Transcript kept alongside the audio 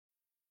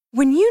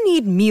When you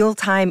need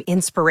mealtime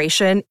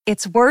inspiration,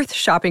 it's worth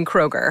shopping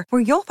Kroger,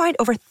 where you'll find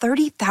over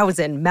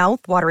 30,000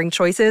 mouth-watering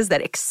choices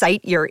that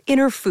excite your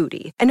inner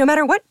foodie. And no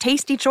matter what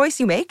tasty choice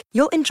you make,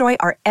 you'll enjoy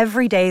our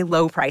everyday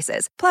low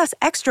prices, plus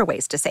extra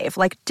ways to save,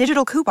 like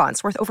digital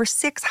coupons worth over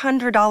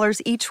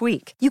 $600 each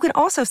week. You can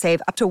also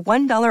save up to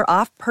 $1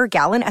 off per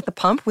gallon at the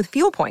pump with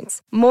fuel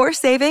points. More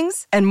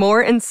savings and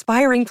more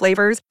inspiring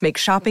flavors make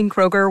shopping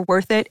Kroger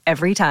worth it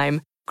every time.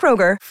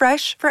 Kroger,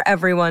 fresh for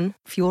everyone.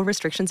 Fuel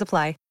restrictions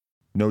apply.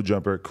 No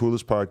Jumper,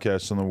 coolest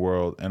podcast in the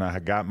world, and I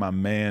got my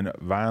man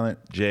Violent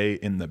J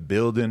in the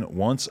building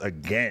once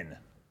again.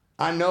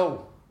 I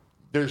know.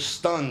 They're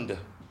stunned.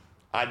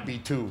 I'd be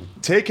too.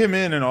 Take him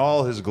in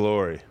all his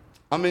glory.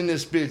 I'm in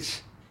this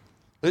bitch.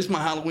 This is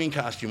my Halloween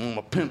costume on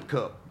my pimp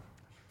cup.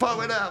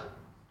 Pop it out.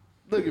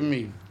 Look at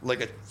me, like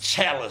a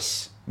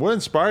chalice. What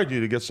inspired you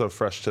to get so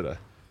fresh today?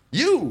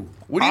 You.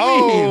 What do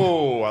you mean?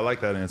 Oh, I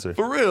like that answer.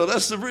 For real,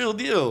 that's the real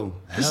deal.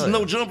 This is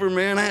No Jumper,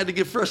 man. I had to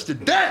get fresh to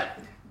that.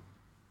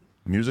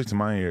 Music to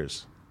my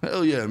ears.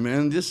 Hell yeah,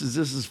 man. This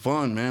is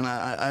fun, man.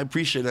 I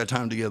appreciate that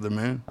time together,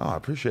 man. Oh, I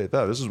appreciate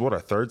that. This is what, our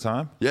third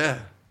time? Yeah.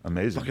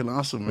 Amazing. Fucking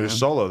awesome, man. You're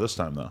solo this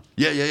time, though.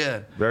 Yeah.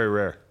 Very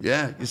rare.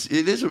 Yeah,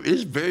 it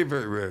is very,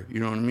 very rare.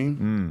 You know what I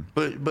mean?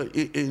 But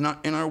in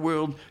our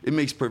world, it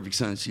makes perfect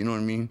sense. You know what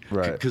I mean?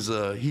 Right. Because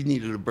he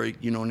needed a break,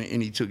 you know,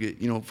 and he took it,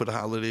 you know, for the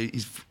holidays.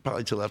 He's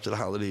probably till after the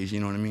holidays.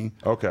 You know what I mean?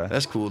 Okay.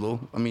 That's cool though.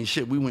 I mean,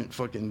 shit, we went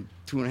fucking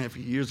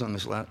 2.5 years on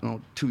this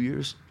 2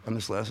 years on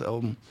this last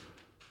album.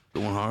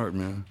 Going hard,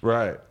 man.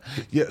 Right.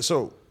 Yeah.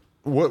 So,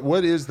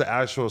 what is the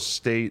actual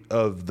state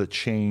of the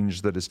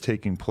change that is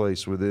taking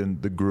place within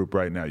the group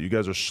right now? You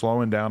guys are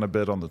slowing down a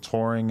bit on the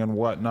touring and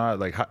whatnot.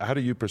 Like, how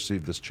do you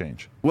perceive this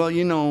change? Well,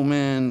 you know,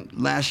 man,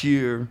 last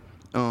year,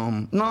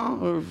 or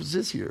it was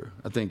this year,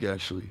 I think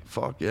actually.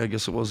 Fuck, yeah, I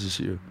guess it was this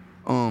year.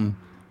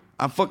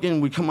 I fucking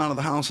would come out of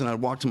the house and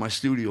I'd walk to my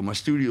studio. My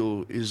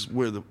studio is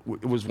where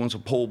it was once a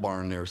pole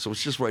barn there, so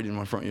it's just right in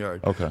my front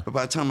yard. Okay. But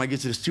by the time I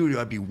get to the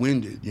studio, I'd be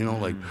winded, you know,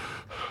 like,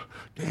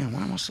 damn,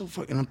 why am I so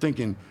fucking? I'm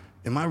thinking,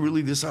 am I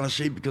really this out of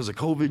shape because of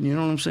COVID? You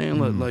know what I'm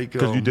saying?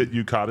 Because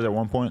you caught it at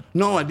one point?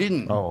 No, I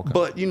didn't. Oh, okay.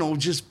 But, you know,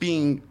 just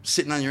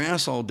sitting on your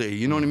ass all day,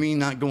 you know what I mean?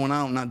 Not going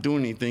out, not doing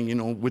anything, you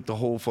know, with the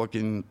whole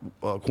fucking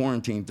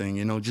quarantine thing,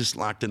 you know, just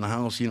locked in the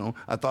house, you know.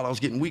 I thought I was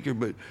getting weaker,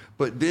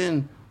 but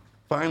then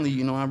finally,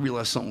 you know, I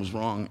realized something was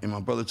wrong, and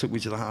my brother took me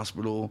to the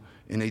hospital,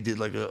 and they did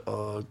like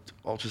a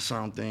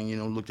ultrasound thing, you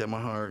know, looked at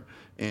my heart,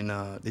 and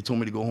they told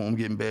me to go home,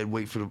 get in bed,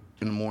 wait in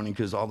the morning,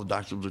 because all the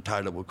doctors were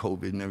tied up with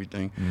COVID and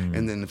everything.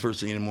 And then the first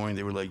thing in the morning,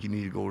 they were like, you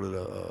need to go to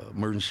the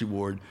emergency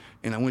ward.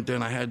 And I went there,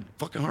 and I had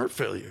fucking heart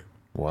failure.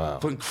 Wow.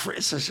 Fucking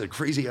such a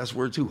crazy-ass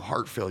word, too,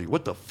 heart failure.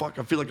 What the fuck?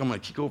 I feel like I'm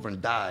going to kick over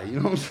and die, you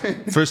know what I'm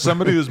saying? For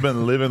somebody who's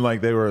been living like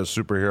they were a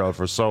superhero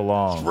for so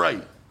long.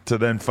 Right. To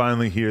then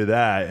finally hear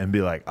that and be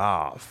like,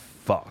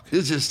 fuck.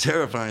 It's just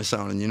terrifying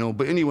sounding, you know.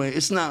 But anyway,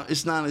 it's not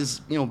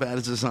as, you know, bad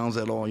as it sounds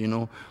at all, you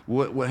know.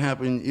 What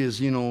happened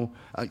is, you know,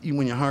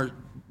 when your heart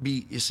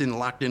beat, it's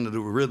locked into the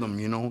rhythm,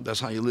 you know. That's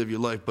how you live your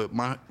life. But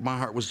my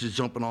heart was just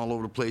jumping all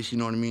over the place, you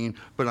know what I mean.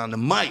 But on the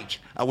mic,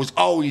 I was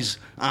always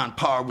on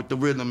par with the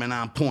rhythm and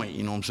on point,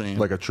 you know what I'm saying.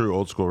 Like a true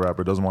old school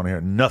rapper doesn't want to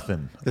hear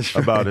nothing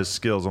about his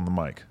skills on the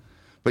mic.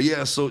 But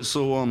yeah, so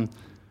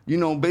you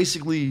know,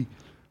 basically,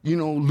 you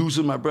know,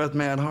 losing my breath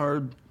mad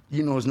hard,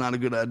 you know, it's not a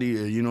good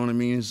idea, you know what I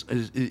mean?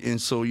 And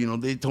so, you know,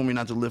 they told me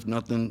not to lift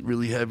nothing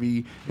really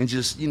heavy and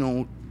just, you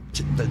know,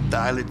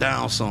 dial it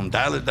down some,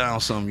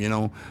 you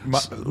know.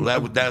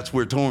 That's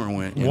where touring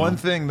went. One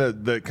thing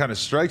that kind of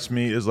strikes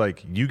me is,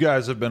 like, you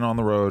guys have been on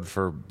the road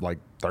for like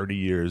 30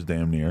 years,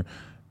 damn near.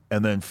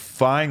 And then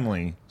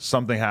finally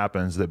something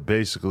happens that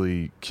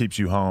basically keeps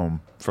you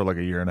home for like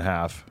a year and a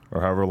half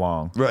or however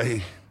long.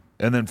 Right.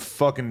 And then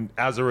fucking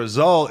as a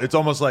result, it's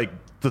almost like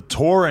the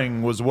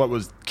touring was what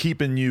was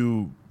keeping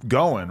you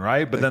going,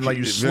 right? But then like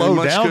you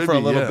slow down for a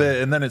little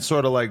bit, and then it's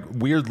sort of like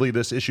weirdly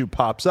this issue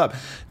pops up.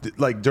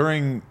 Like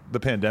during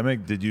the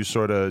pandemic, did you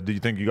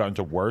think you got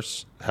into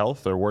worse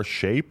health or worse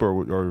shape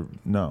or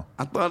no?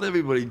 I thought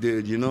everybody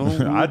did, you know.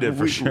 I did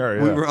for sure.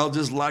 Yeah. We were all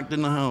just locked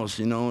in the house,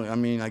 you know. I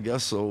mean, I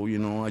guess so, you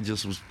know. I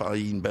just was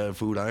probably eating bad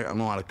food. I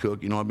know how to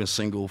cook, you know. I've been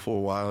single for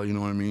a while, you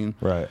know what I mean?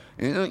 Right.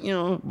 And you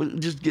know, but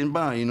just getting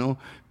by, you know.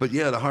 But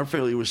yeah, the heart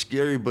failure was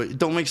scary, but it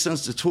don't make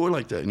sense to tour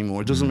like that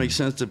anymore. It doesn't make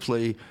sense to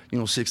play, you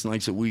know, 6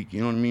 nights a week, you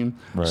know what I mean?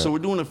 Right. So we're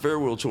doing a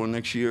farewell tour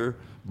next year,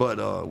 but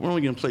we're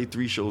only gonna play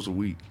 3 shows a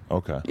week.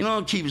 Okay. You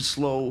know, keep it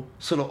slow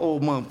so the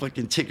old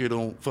motherfucking ticker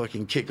don't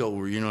fucking kick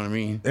over, you know what I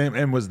mean?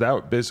 And was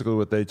that basically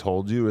what they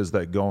told you, is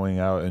that going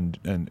out and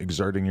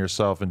exerting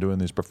yourself and doing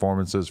these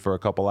performances for a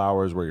couple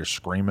hours where you're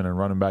screaming and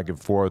running back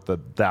and forth,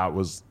 that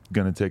was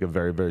going to take a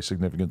very, very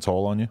significant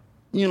toll on you?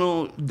 You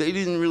know, they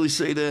didn't really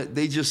say that.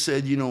 They just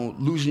said, you know,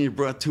 losing your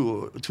breath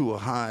to a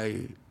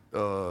high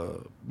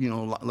you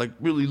know, like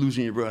really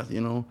losing your breath,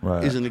 you know,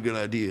 isn't a good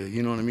idea.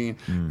 You know what I mean?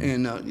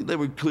 And they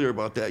were clear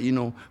about that, you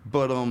know.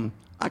 But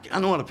I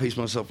know how to pace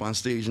myself on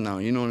stage now,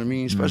 you know what I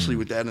mean? Especially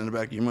with that in the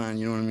back of your mind,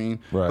 you know what I mean?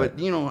 Right. But,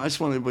 you know, I just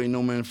want everybody to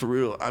know, man, for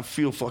real, I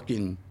feel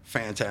fucking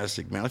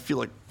fantastic, man. I feel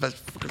like that's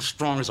fucking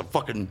strong as a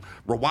fucking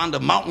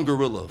Rwanda mountain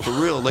gorilla, for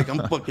real. Like,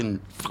 I'm fucking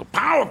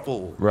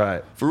powerful.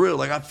 Right. For real.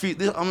 Like, I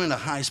feel, I'm in a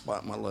high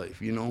spot in my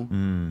life, you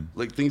know?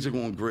 Like, things are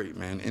going great,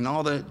 man. And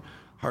all that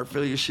heart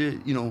failure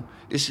shit, you know,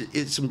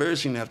 it's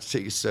embarrassing to have to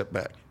take a step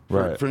back.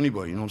 For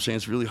anybody, you know what I'm saying?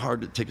 It's really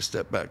hard to take a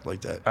step back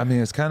like that. I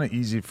mean, it's kind of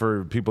easy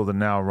for people to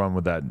now run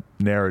with that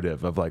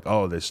narrative of like,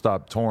 oh, they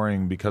stopped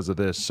touring because of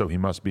this, so he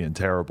must be in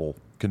terrible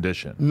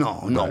condition.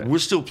 No, we're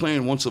still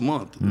playing once a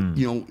month.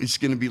 You know, it's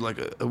going to be like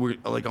we're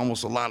like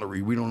almost a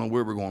lottery. We don't know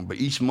where we're going, but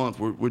each month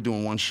we're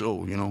doing one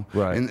show, you know?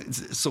 Right. And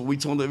so we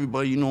told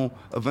everybody, you know,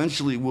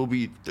 eventually we'll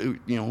be,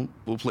 you know,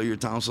 we'll play your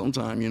town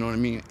sometime, you know what I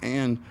mean?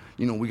 And,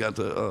 you know, we got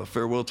the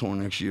farewell tour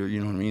next year, you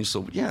know what I mean?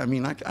 So, yeah, I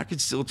mean, I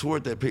could still tour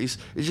at that pace.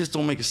 It just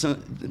don't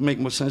make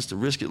much sense to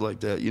risk it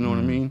like that, you know what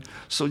I mean?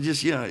 So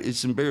just, yeah,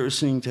 it's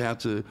embarrassing to have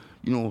to,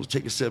 you know,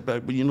 take a step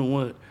back, but you know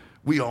what?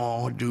 We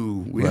all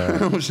do. You know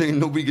what I'm saying?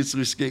 Nobody gets to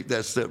escape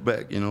that step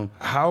back, you know?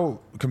 How,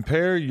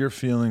 compare your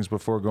feelings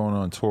before going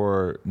on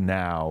tour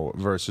now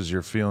versus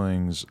your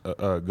feelings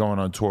going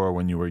on tour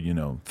when you were, you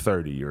know,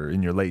 30 or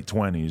in your late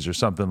 20s or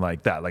something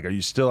like that. Like, are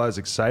you still as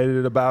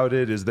excited about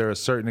it? Is there a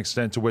certain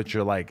extent to which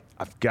you're like,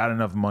 I've got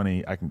enough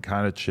money, I can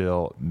kind of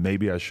chill,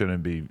 maybe I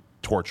shouldn't be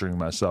torturing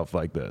myself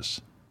like this?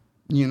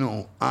 You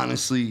know,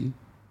 honestly,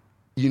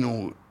 you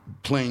know,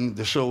 playing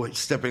the show,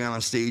 stepping out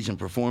on stage and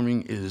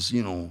performing is,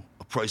 you know,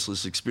 a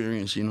priceless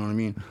experience, you know what I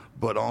mean?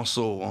 But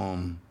also,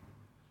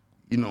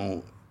 you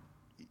know,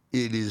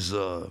 it is,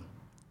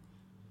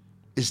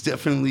 it's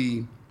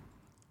definitely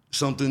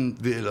something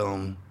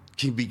that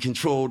can be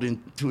controlled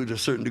to a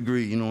certain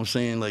degree, you know what I'm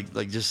saying?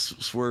 Like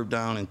just swerve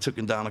down and took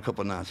it down a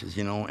couple notches,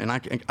 you know? And I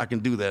can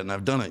do that, and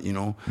I've done it, you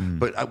know?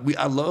 But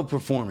I love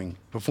performing.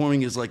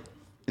 Performing is like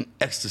an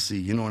ecstasy,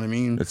 you know what I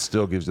mean? It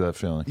still gives you that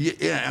feeling.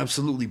 Yeah,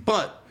 absolutely.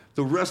 But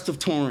the rest of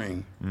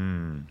touring, you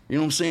know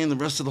what I'm saying? The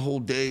rest of the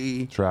whole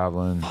day.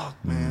 Traveling. Fuck,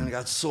 man, I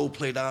got so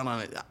played out on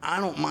it. I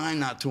don't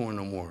mind not touring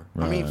no more.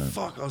 I mean,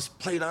 fuck, I was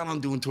played out on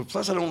doing tour.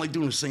 Plus, I don't like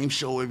doing the same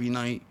show every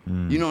night.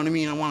 You know what I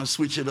mean? I want to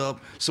switch it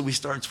up. So we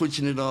start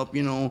switching it up,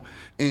 you know?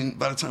 And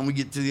by the time we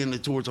get to the end of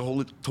the tour, it's a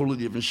whole totally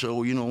different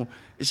show, you know?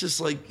 It's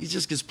just like, it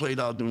just gets played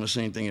out doing the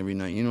same thing every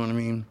night, you know what I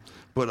mean?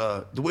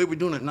 But the way we're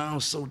doing it now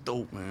is so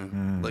dope,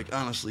 man. Like,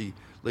 honestly,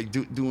 like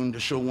doing the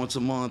show once a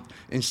month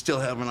and still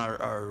having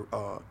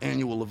our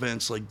annual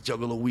events like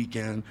Juggalo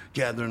Weekend,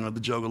 Gathering of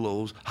the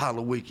Juggalos,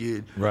 Holla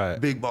Wicked,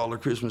 Big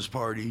Baller Christmas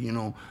Party, you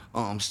know,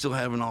 still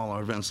having all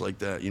our events like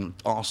that, you know,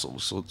 also.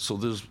 So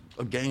there's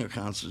a gang of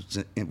concerts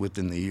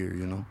within the year,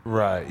 you know?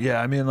 Right.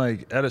 Yeah, I mean,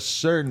 like, at a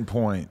certain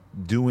point,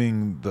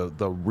 doing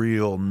the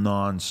real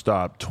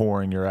nonstop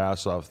touring your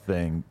ass off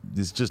thing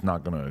is just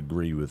not going to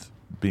agree with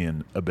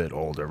being a bit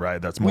older,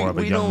 right? That's more of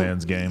a young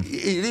man's game. It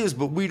is,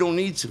 but we don't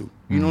need to.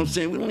 You know what I'm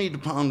saying? We don't need to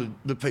pound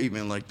the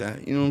pavement like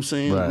that. You know what I'm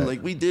saying? Right.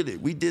 Like, we did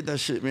it. We did that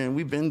shit, man.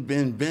 We've been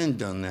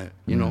done that.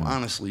 You know,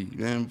 honestly,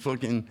 man.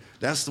 Fucking,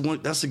 that's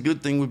the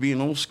good thing with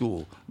being old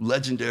school.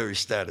 Legendary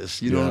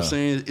status. You know what I'm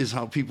saying? Is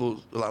how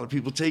a lot of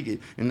people take it,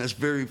 and that's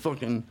very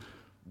fucking.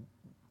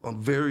 I'm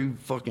very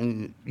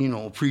fucking, you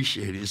know,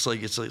 appreciated. It's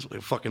like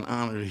a fucking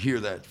honor to hear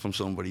that from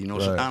somebody. You know,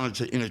 it's an honor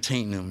to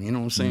entertain them. You know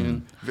what I'm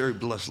saying? Very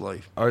blessed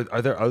life.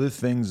 Are there other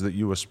things that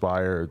you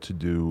aspire to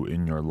do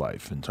in your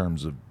life in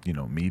terms of, you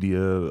know,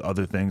 media,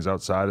 other things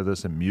outside of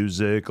this, and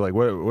music? Like,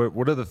 what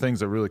are the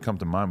things that really come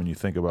to mind when you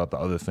think about the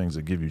other things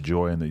that give you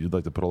joy and that you'd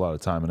like to put a lot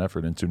of time and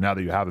effort into now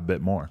that you have a bit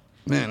more?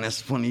 Man,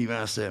 that's funny you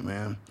asked that,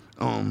 man.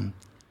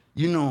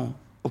 You know.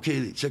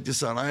 Okay, check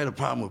this out. I had a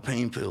problem with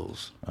pain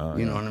pills.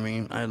 You know what I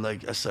mean?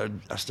 I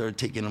started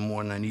taking them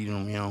more than I needed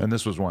them, you know. And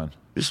this was when?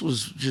 This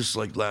was just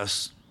like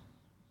last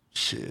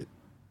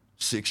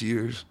 6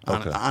 years,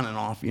 on and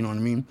off, you know what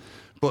I mean?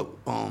 But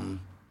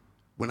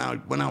when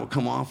I would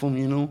come off them,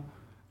 you know,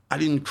 I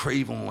didn't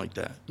crave them like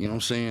that. You know what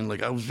I'm saying?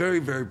 Like, I was very,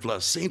 very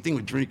blessed. Same thing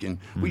with drinking.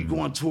 We'd go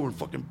on tour and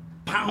fucking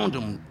pound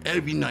them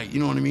every night, you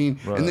know what I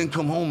mean? Right. And then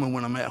come home, and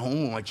when I'm at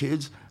home with my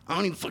kids, I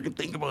don't even fucking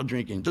think about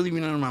drinking. It doesn't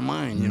even enter my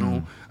mind, you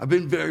know? I've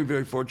been very,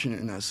 very fortunate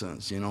in that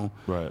sense, you know?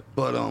 Right.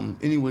 But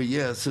anyway,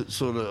 yeah,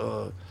 sort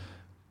of,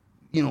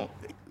 you know,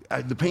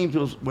 the pain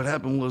pills, what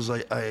happened was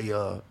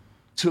I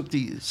took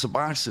the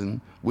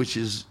Suboxone, which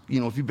is, you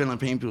know, if you've been on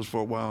pain pills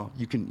for a while,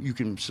 you can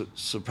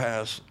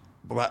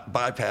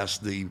bypass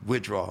the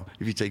withdrawal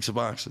if you take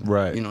Suboxone.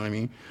 Right. You know what I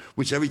mean?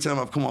 Which every time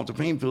I've come off the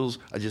pain pills,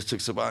 I just took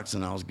Suboxone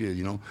and I was good,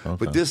 you know?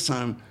 Okay. But this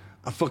time,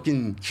 I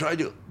fucking tried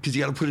to, because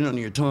you got to put it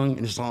under your tongue,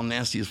 and it's all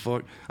nasty as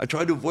fuck. I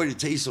tried to avoid the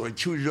taste, so I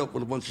chewed it up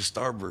with a bunch of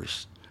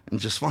Starburst and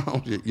just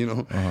swallowed it, you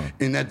know?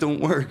 And that don't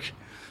work.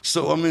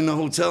 So I'm in the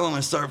hotel, and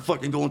I start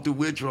fucking going through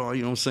withdrawal,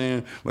 you know what I'm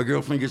saying? My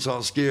girlfriend gets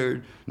all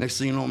scared. Next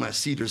thing you know, I'm at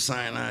Cedar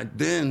Sinai.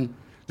 Then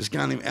this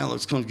guy named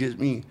Alex comes get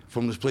me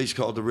from this place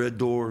called the Red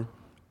Door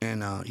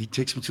And he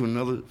takes me to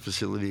another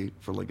facility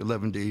for like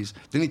 11 days.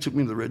 Then he took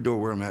me to the Red Door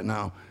where I'm at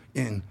now.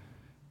 And,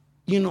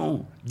 you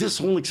know, this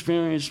whole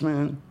experience,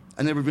 man,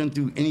 I never been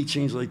through any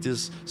change like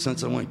this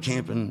since I went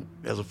camping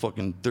as a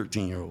fucking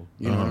 13-year-old.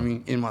 You know what I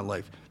mean? In my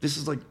life. This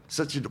is like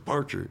such a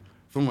departure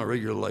from my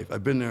regular life.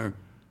 I've been there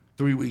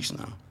 3 weeks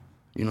now,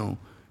 you know?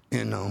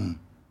 And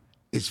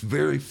it's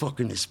very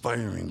fucking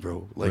inspiring,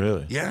 bro. Like,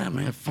 really? Yeah,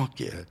 man, fuck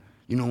yeah.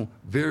 You know,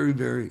 very,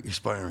 very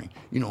inspiring.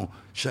 You know,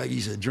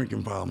 Shaggy's had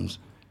drinking problems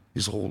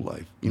his whole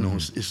life. You know,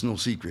 it's no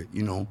secret,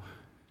 you know.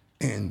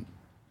 And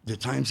the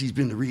times he's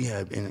been to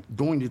rehab and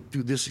going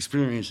through this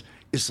experience,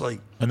 it's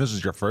like... And this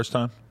is your first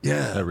time?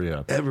 Yeah. At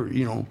rehab? Ever,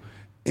 you know.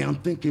 And I'm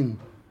thinking,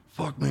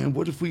 fuck, man,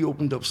 what if we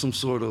opened up some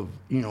sort of,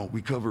 you know,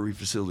 recovery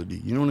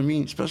facility? You know what I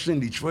mean? Especially in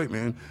Detroit,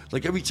 man.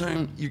 Like every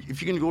time,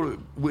 if you're going to go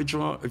to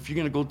withdrawal, if you're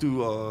going to go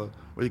through,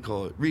 what do you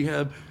call it,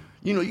 rehab,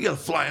 you know, you got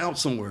to fly out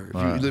somewhere. If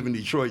you live in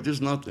Detroit,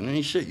 there's nothing. There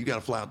ain't shit. You got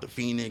to fly out to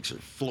Phoenix or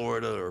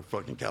Florida or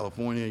fucking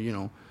California, you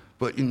know.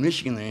 But in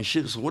Michigan, there ain't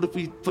shit. So what if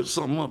we put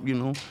something up, you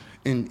know,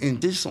 and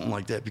did something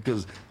like that?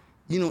 Because,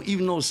 you know,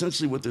 even though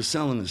essentially what they're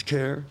selling is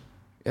care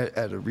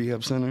at a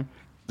rehab center,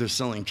 they're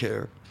selling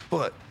care.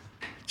 But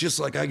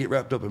just like I get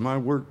wrapped up in my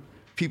work,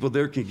 people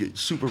there can get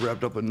super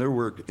wrapped up in their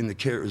work, and the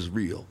care is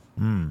real.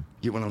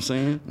 Get what I'm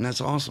saying? And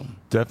that's awesome.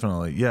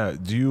 Definitely. Yeah.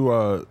 Do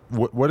you,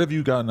 what have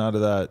you gotten out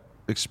of that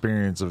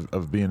experience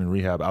of being in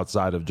rehab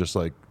outside of just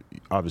like,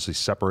 obviously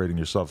separating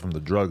yourself from the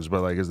drugs,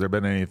 but like, has there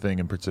been anything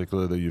in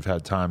particular that you've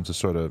had time to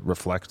sort of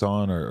reflect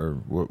on, or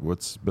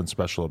what's been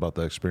special about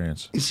that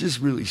experience? It's just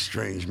really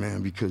strange,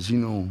 man, because, you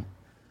know,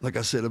 like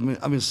I said,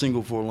 I've been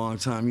single for a long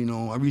time. You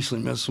know, I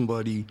recently met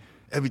somebody,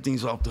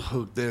 everything's off the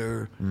hook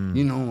there.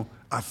 You know,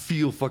 I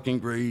feel fucking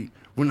great.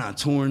 We're not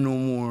touring no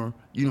more.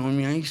 You know what I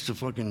mean? I used to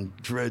fucking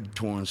dread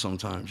touring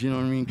sometimes, you know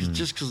what I mean?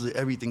 Just because of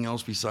everything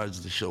else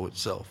besides the show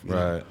itself. You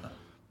know?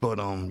 But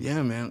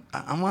yeah, man,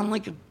 I'm on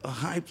like a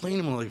high plane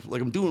in my life.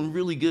 Like I'm doing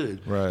really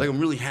good. Like I'm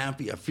really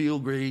happy. I feel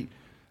great.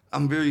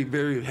 I'm very,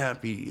 very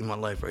happy in my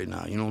life right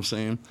now. You know what I'm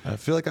saying? I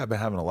feel like I've been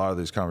having a lot of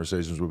these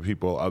conversations with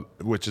people,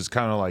 which is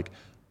kind of like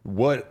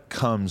what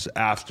comes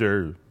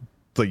after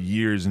the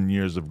years and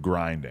years of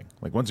grinding.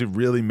 Like once you've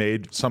really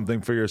made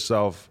something for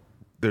yourself,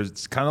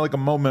 there's kind of like a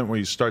moment where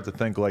you start to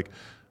think like,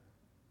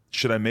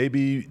 should I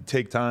maybe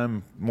take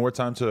more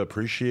time to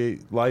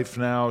appreciate life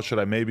now? Should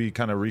I maybe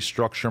kind of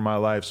restructure my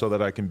life so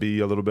that I can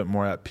be a little bit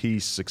more at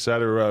peace, et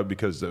cetera?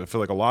 Because I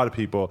feel like a lot of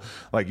people,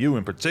 like you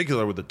in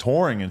particular with the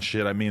touring and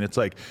shit, I mean, it's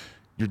like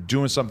you're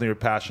doing something you're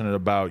passionate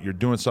about. You're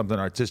doing something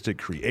artistic,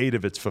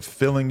 creative. It's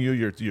fulfilling you.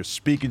 You're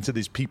speaking to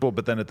these people,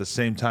 but then at the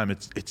same time,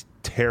 it's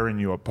tearing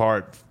you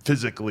apart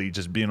physically,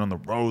 just being on the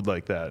road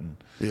like that. And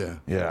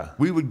yeah.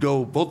 We would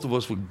go. Both of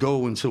us would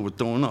go until we're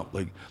throwing up.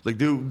 Like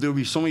there'll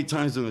be so many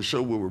times in the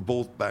show where we're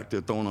both back there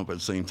throwing up at the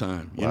same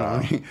time. You know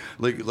what I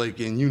mean? Like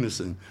in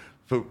unison.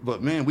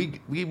 But man,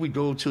 we would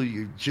go till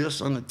you're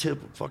just on the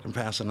tip of fucking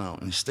passing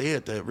out and stay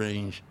at that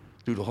range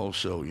through the whole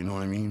show, you know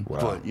what I mean?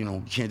 Wow. But, you know,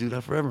 you can't do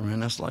that forever,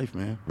 man. That's life,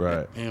 man.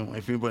 Right. And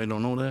if anybody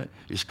don't know that,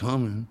 it's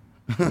coming.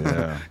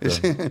 Yeah.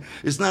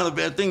 It's not a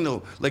bad thing,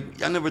 though.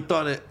 Like, I never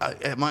thought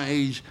at my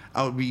age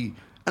I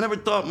never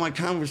thought my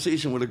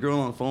conversation with a girl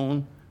on the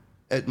phone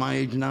at my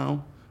age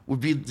now would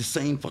be the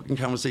same fucking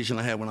conversation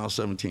I had when I was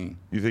 17.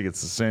 You think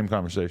it's the same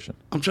conversation?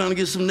 I'm trying to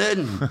get some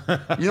netting.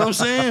 You know what I'm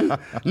saying?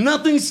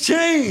 Nothing's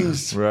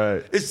changed.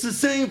 Right. It's the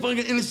same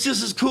fucking, and it's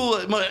just as cool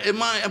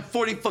I'm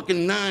 40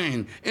 fucking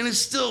 9, and it's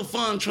still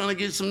fun trying to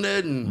get some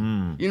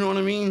netting. You know what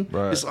I mean?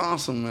 Right. It's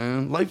awesome,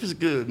 man. Life is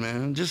good,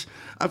 man. Just,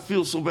 I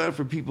feel so bad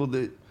for people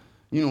that,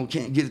 you know,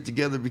 can't get it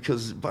together,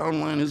 because bottom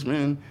line is,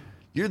 man,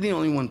 you're the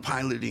only one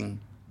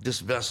piloting this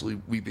vessel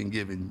we've been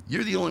given.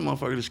 You're the only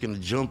motherfucker that's gonna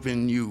jump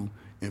in you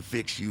and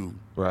fix you.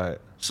 Right.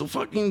 So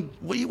fucking,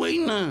 what are you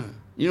waiting on?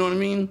 You know what I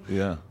mean?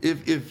 Yeah.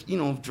 If you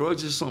know, if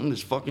drugs is something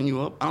that's fucking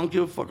you up, I don't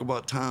give a fuck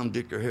about Tom,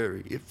 Dick, or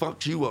Harry. It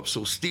fucks you up,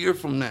 so steer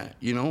from that,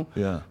 you know?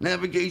 Yeah.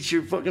 Navigate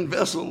your fucking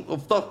vessel or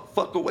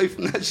fuck away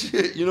from that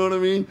shit, you know what I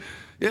mean?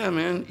 Yeah,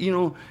 man, you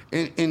know,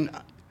 and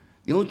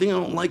the only thing I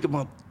don't like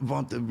about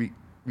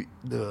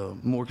the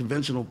more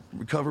conventional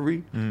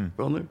recovery,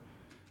 brother,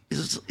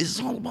 is it's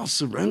all about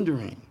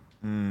surrendering.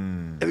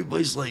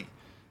 Everybody's like,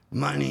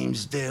 my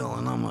name's Dale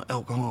and I'm an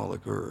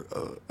alcoholic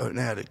or an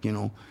addict, you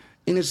know?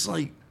 And it's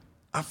like,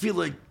 I feel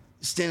like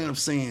standing up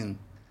saying,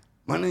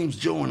 my name's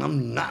Joe and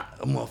I'm not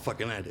a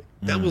motherfucking addict.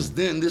 That was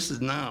then, this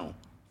is now.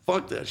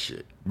 Fuck that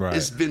shit. Right.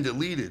 It's been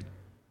deleted.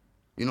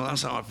 You know,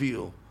 that's how I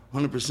feel,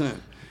 100%.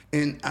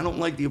 And I don't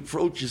like the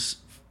approach. It's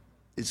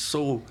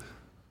so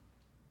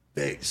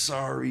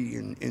sorry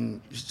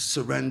and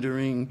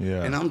surrendering.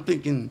 Yeah. And I'm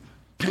thinking,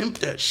 pimp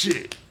that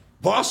shit.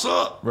 Boss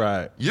up.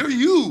 Right. You're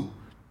you.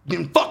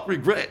 And fuck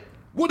regret.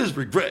 What is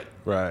regret?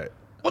 Right.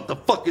 What the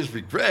fuck is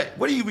regret?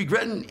 What are you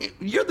regretting?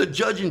 You're the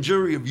judge and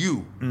jury of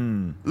you.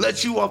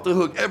 Let you off the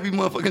hook every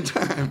motherfucking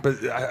time.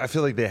 But I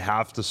feel like they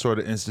have to sort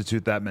of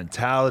institute that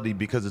mentality,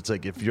 because it's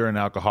like, if you're an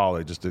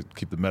alcoholic, just to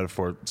keep the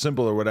metaphor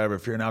simple or whatever,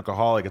 if you're an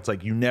alcoholic, it's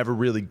like you never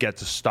really get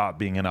to stop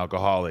being an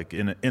alcoholic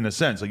in a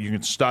sense. Like, you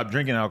can stop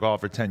drinking alcohol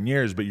for 10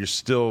 years, but you're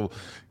still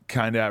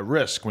kind of at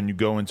risk when you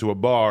go into a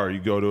bar, or you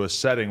go to a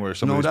setting where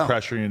somebody's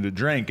pressuring you to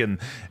drink. And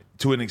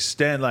to an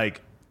extent,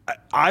 like,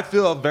 I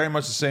feel very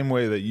much the same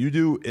way that you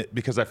do,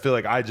 because I feel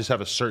like I just have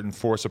a certain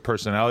force of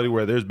personality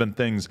where there's been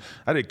things,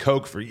 I did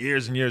coke for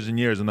years and years and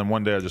years, and then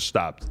one day I just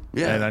stopped.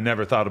 Yeah. And I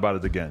never thought about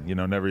it again,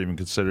 never even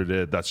considered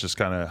it. That's just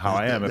kind of how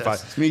I am.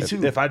 Me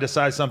too. If I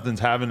decide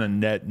something's having a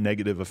net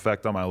negative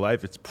effect on my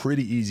life, it's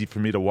pretty easy for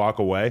me to walk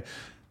away.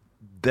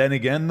 Then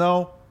again,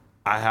 though,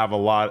 I have a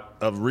lot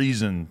of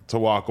reason to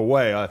walk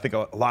away. I think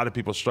a lot of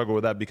people struggle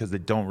with that because they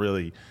don't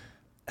really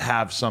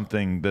have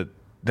something that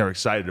they're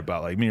excited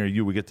about. Like me or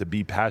you, we get to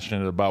be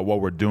passionate about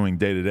what we're doing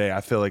day to day.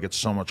 I feel like it's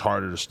so much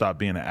harder to stop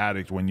being an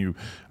addict when you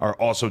are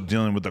also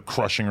dealing with the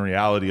crushing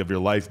reality of your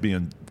life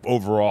being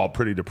overall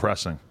pretty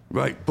depressing.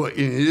 Right, but it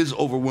is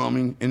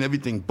overwhelming and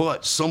everything.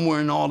 But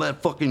somewhere in all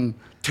that fucking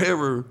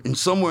terror, and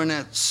somewhere in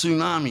that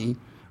tsunami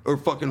or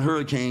fucking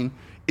hurricane,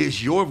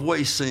 is your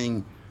voice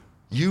saying,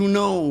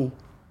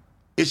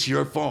 it's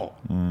your fault.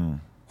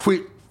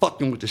 Quit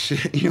fucking with the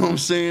shit. You know what I'm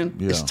saying?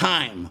 Yeah. It's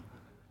time.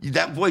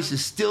 That voice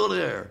is still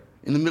there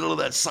in the middle of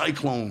that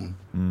cyclone.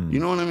 You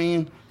know what I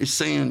mean? It's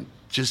saying,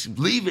 just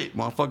leave it,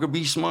 motherfucker,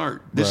 be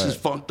smart. This is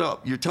fucked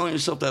up. You're telling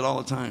yourself that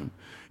all the time.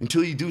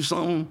 Until you do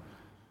something,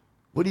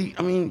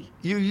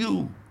 you're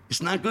you.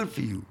 It's not good for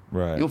you.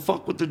 Right.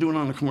 Fuck what they're doing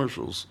on the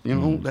commercials.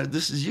 That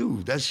this is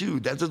you. That's you.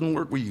 That doesn't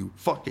work with you.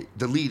 Fuck it.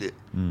 Delete it.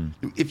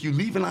 If you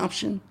leave an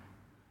option,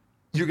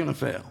 you're gonna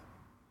fail.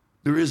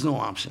 There is no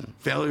option.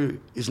 Failure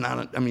is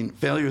not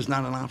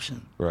an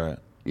option. Right.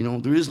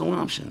 There is no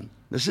option.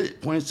 That's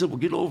it. Plain and simple.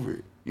 Get over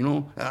it.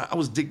 I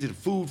was addicted to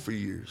food for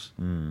years.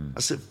 I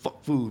said,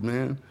 fuck food,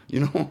 man,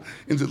 and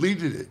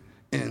deleted it.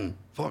 And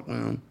fuck,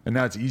 man. And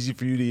now it's easy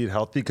for you to eat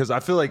healthy? Because I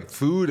feel like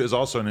food is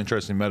also an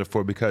interesting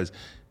metaphor, because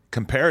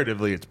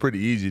comparatively, it's pretty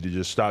easy to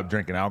just stop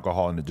drinking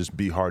alcohol and to just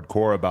be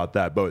hardcore about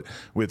that. But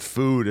with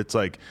food, it's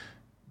like,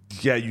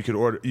 yeah, you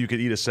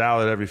could eat a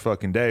salad every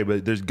fucking day,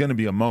 but there's gonna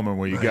be a moment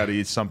where you got to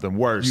eat something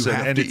worse.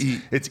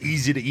 It's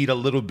easy to eat a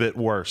little bit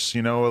worse,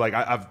 Like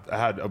I've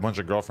had a bunch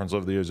of girlfriends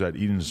over the years that had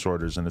eating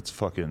disorders, and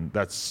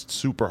that's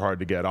super hard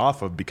to get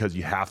off of because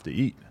you have to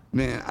eat.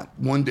 Man,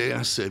 one day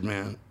I said,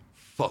 man,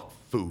 fuck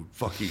food,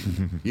 fuck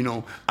eating.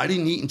 I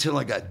didn't eat until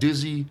I got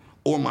dizzy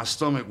or my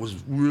stomach was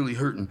really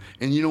hurting.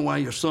 And you know why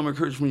your stomach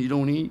hurts when you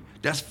don't eat?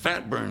 That's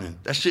fat burning.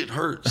 That shit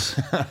hurts.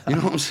 You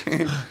know what I'm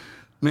saying?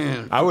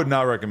 Man, I would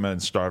not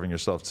recommend starving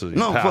yourself to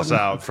pass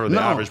out for the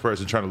average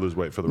person trying to lose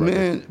weight, for the record.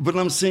 Man, but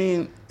I'm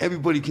saying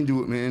everybody can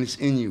do it, man. It's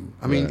in you.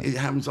 I mean, it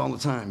happens all the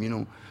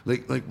time,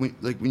 Like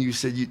when you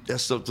said that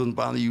stuff doesn't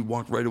bother you,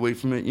 walk right away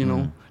from it,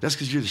 That's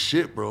because you're the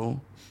shit,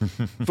 bro.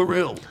 For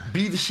real.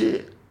 Be the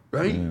shit,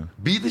 right? Yeah.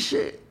 Be the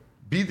shit.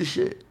 Be the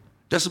shit.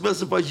 That's the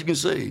best advice you can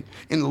say.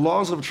 And the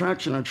laws of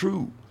attraction are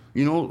true.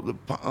 The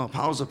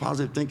powers of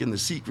positive thinking, The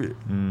Secret.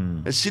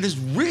 That shit is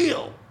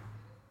real.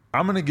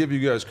 I'm going to give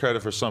you guys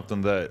credit for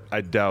something that I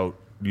doubt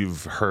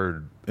you've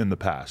heard in the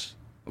past.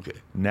 Okay.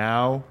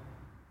 Now,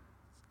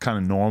 kind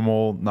of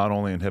normal, not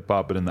only in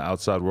hip-hop, but in the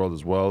outside world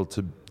as well,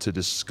 to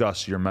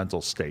discuss your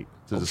mental state,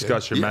 to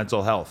discuss your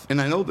mental health.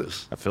 And I know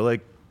this. I feel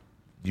like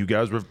you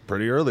guys were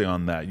pretty early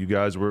on that. You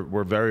guys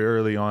were very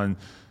early on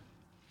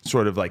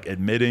sort of like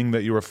admitting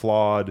that you were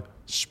flawed,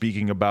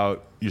 speaking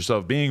about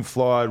yourself being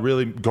flawed,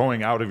 really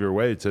going out of your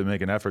way to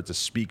make an effort to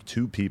speak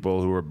to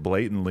people who are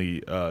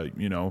blatantly,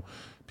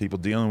 people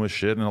dealing with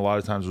shit, and a lot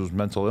of times it was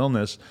mental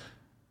illness.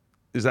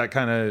 Is that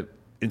kind of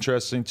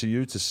interesting to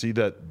you to see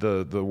that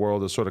the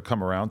world has sort of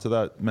come around to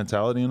that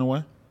mentality in a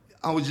way?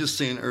 I was just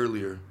saying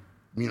earlier,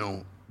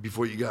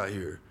 before you got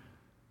here,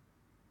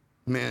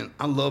 man,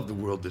 I love the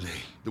world today.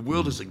 The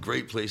world is a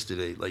great place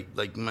today.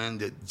 Like man,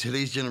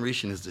 today's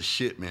generation is the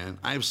shit, man.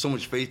 I have so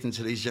much faith in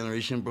today's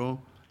generation, bro.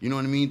 You know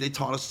what I mean? They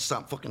taught us to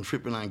stop fucking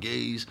tripping on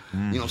gays.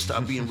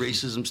 Stop being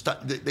racism.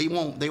 Stop. They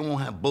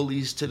won't have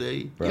bullies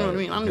today. Right. You know what I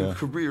mean? I knew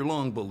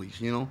career-long bullies.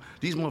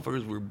 These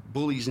motherfuckers were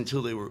bullies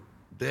until they were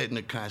dead in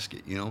a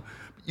casket.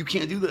 You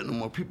can't do that no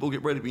more. People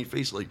get ready to be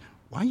faced like,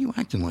 why are you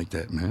acting like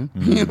that, man?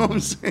 You know what I'm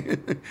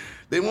saying?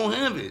 They won't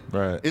have it.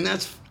 Right. And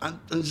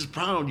I'm just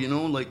proud.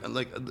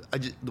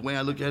 The way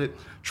I look at it,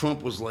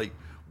 Trump was like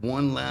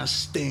one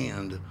last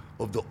stand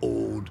of the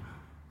old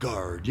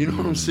guard. You know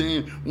what I'm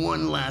saying?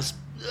 One last.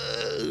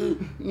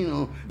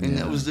 And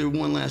that was their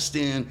one last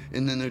stand,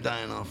 and then they're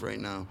dying off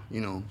right now,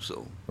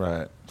 so.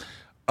 Right.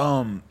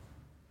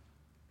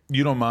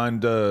 You don't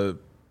mind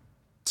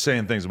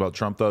saying things about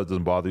Trump, though? It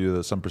doesn't bother you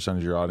that some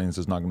percentage of your audience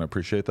is not going to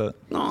appreciate that?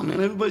 No,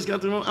 man, everybody's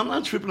got their own. I'm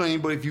not tripping on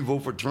anybody if you vote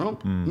for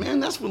Trump. Man,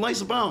 that's what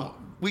life's about.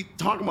 We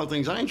talk about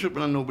things. I ain't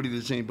tripping on nobody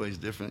that's anybody's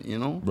different,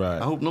 Right.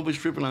 I hope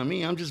nobody's tripping on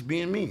me. I'm just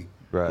being me.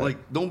 Right.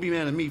 Like, don't be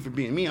mad at me for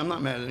being me. I'm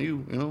not mad at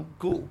you,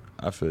 Cool.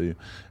 I feel you.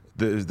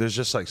 there's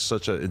just like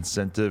such an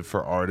incentive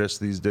for artists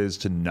these days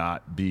to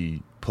not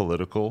be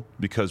political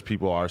because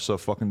people are so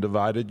fucking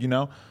divided, you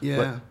know?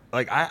 Yeah.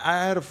 Like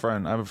I have a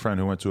friend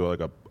who went to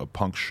a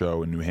punk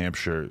show in New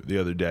Hampshire the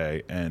other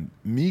day, and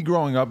me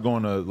growing up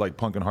going to like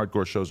punk and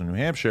hardcore shows in New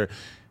Hampshire,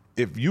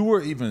 if you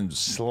were even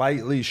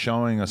slightly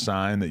showing a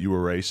sign that you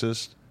were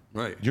racist,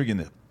 right, you're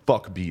getting the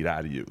fuck beat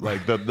out of you.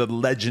 Like the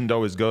legend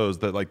always goes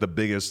that like the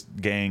biggest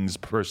gangs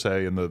per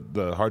se in the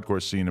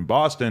hardcore scene in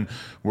Boston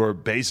were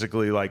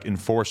basically like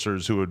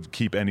enforcers who would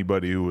keep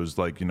anybody who was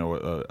like, you know,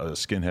 a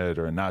skinhead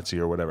or a Nazi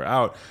or whatever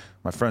out.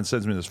 My friend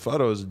sends me this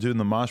photo. It's a dude in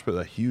the mosh pit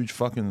with a huge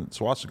fucking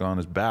swastika on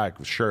his back,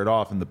 with shirt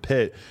off in the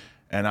pit.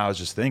 And I was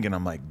just thinking,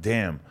 I'm like,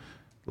 damn,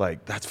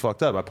 like that's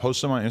fucked up. I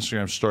posted my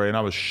Instagram story and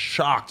I was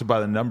shocked by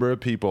the number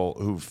of people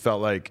who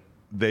felt like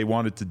they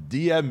wanted to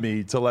DM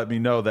me to let me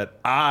know that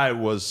I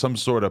was some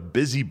sort of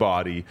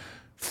busybody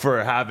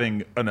for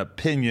having an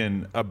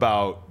opinion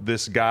about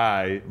this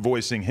guy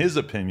voicing his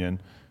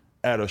opinion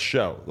at a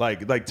show.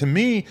 Like to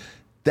me,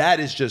 that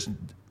is just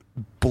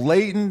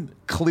blatant,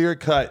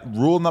 clear-cut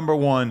rule number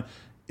one.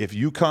 If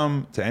you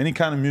come to any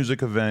kind of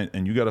music event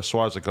and you got a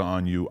swastika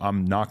on you,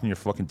 I'm knocking your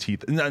fucking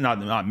teeth.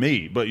 Not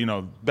me, but you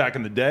know, back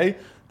in the day,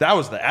 that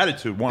was the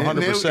attitude,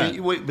 100%.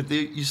 Wait, but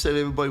you said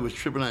everybody was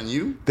tripping on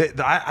you?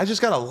 I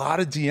just got a lot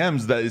of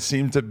DMs that it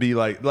seemed to be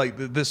like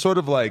this sort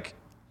of like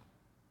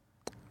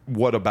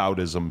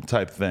whataboutism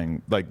type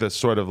thing, like this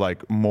sort of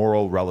like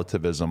moral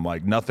relativism,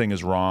 like nothing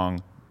is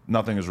wrong,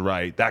 nothing is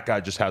right. That guy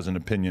just has an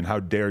opinion. How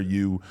dare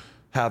you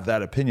have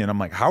that opinion? I'm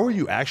like, how are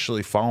you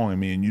actually following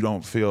me and you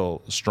don't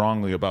feel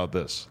strongly about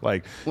this?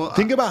 Like,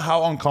 think about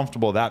how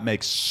uncomfortable that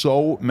makes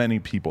so many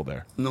people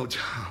there. No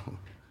doubt,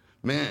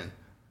 man.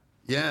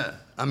 Yeah,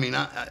 I mean,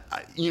 I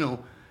you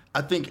know,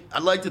 I'd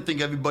like to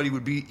think everybody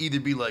would either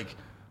be like,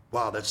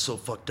 wow, that's so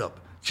fucked up.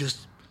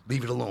 Just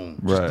leave it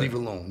alone. Just leave it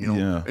alone, you know?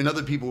 Yeah. And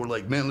other people were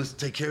like, man, let's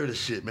take care of this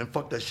shit, man.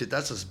 Fuck that shit.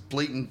 That's a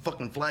blatant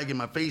fucking flag in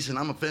my face and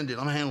I'm offended.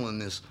 I'm handling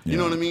this. You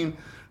know what I mean?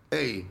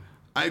 Hey,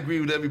 I agree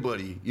with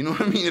everybody. You know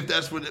what I mean? If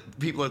that's what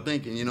people are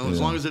thinking, you know,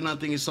 as long as they're not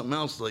thinking something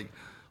else, like,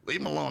 leave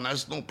them alone.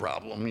 That's no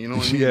problem. You know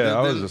what I mean? Yeah,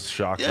 I was just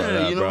shocked by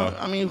that, you know, bro.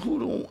 I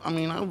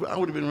mean, I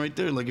would have been right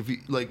there. Like, if you,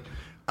 like,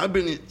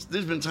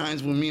 there's been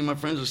times when me and my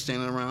friends are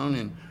standing around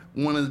and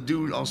one of the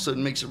dude all of a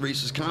sudden makes a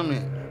racist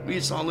comment. We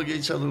just all look at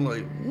each other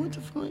like, what the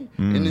fuck?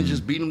 And then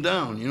just beat them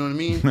down. You know what I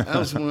mean? That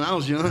was when I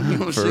was young. You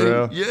know what I'm saying?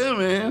 Real? Yeah,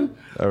 man.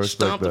 I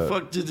respect Stomp that. the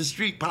fuck to the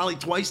street. Probably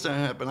twice that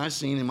happened. I've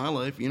seen in my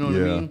life. You know what I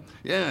mean?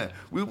 Yeah.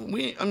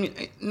 I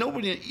mean,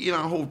 nobody in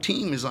our whole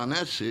team is on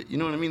that shit. You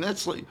know what I mean?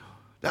 That's like,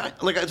 I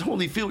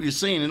totally feel what you're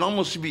saying. It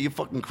almost should be a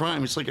fucking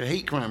crime. It's like a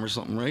hate crime or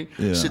something, right?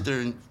 Yeah. Sit there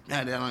and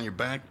have that on your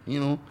back,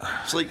 you know?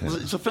 It's like,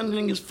 it's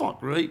offending as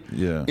fuck, right?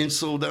 Yeah. And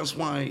so that's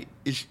why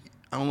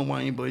I don't know why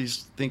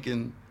anybody's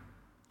thinking.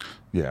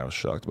 Yeah, I was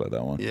shocked by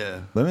that one.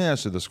 Yeah. Let me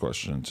ask you this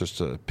question, just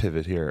to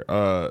pivot here.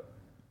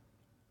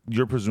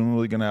 You're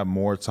presumably going to have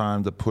more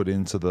time to put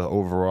into the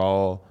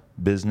overall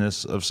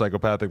business of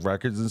Psychopathic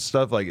Records and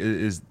stuff. Like,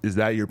 is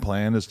that your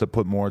plan, is to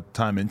put more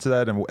time into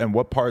that? And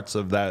what parts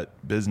of that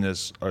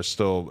business are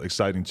still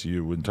exciting to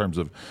you in terms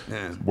of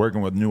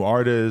working with new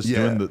artists,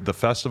 doing the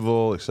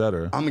festival, et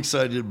cetera? I'm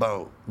excited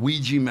about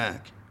Ouija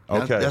Mac.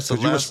 Okay, because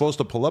you were supposed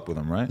to pull up with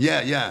him, right?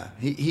 Yeah.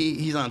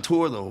 He's on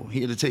tour though.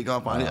 He had to take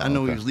off. I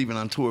know he was leaving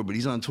on tour, but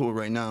he's on tour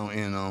right now.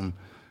 And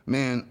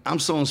man, I'm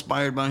so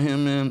inspired by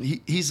him, man.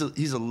 He's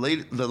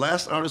the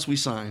last artist we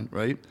signed,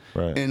 right?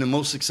 Right. And the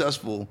most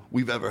successful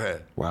we've ever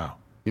had. Wow.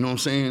 You know what I'm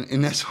saying?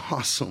 And that's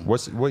awesome.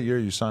 What year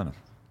you signed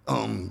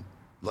him?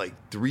 Like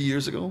 3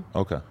 years ago.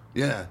 Okay.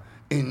 Yeah.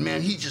 And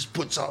man, he just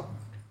puts out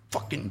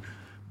fucking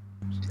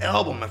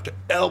album after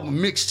album,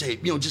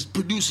 mixtape, you know, just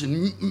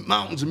producing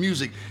mountains of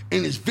music.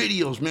 And his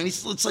videos, man,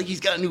 it's like he's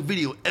got a new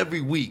video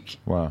every week.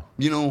 Wow.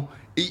 You know,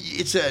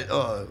 it's at,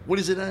 what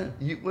is it at?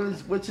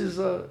 What's his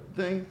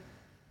thing?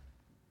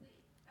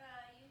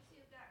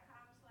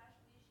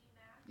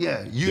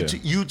 Yeah,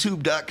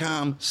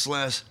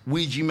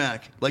 YouTube.com/Ouija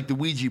Mac, like the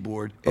Ouija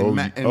board. And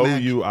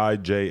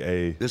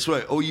Ouija. That's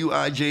right,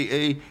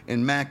 Ouija,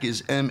 and Mac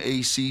is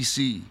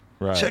MACC.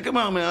 Right. Check him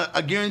out, man.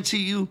 I guarantee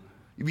you'd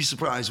be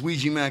surprised.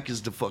 Ouija Mac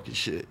is the fucking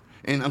shit.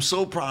 And I'm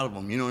so proud of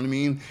him, you know what I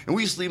mean? And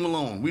we just leave him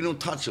alone. We don't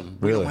touch him.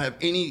 We don't have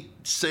any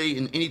say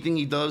in anything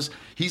he does.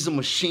 He's a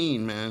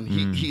machine, man.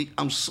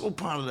 I'm so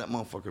proud of that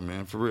motherfucker,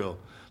 man, for real.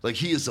 Like,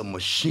 he is a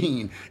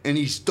machine, and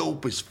he's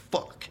dope as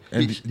fuck.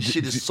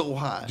 Shit is so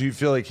hot. Do you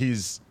feel like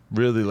he's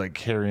really, like,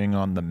 carrying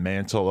on the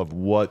mantle of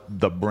what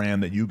the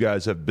brand that you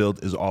guys have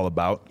built is all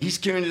about? He's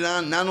carrying it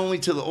on not only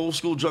to the old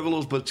school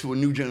Juggalos, but to a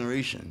new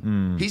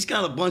generation. He's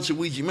got a bunch of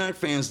Ouija Mac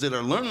fans that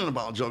are learning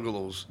about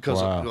Juggalos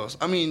because of us.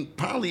 I mean,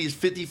 probably he's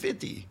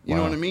 50-50. You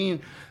know what I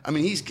mean? I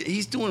mean,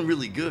 he's doing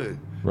really good.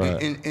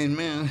 Right. And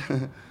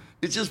man,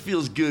 it just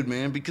feels good,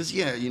 man, because,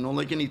 you know,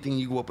 like anything,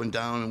 you go up and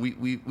down, and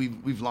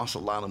we've lost a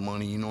lot of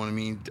money, you know what I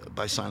mean,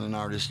 by signing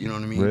artists, you know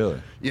what I mean?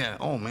 Really? Yeah.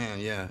 Oh, man,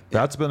 yeah.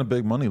 That's been a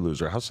big money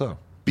loser. How so?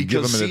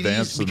 Because give them an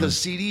advance. Because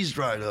CDs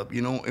dried up,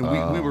 you know,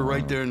 and we were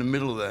right there in the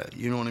middle of that.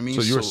 You know what I mean?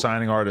 So you were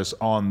signing artists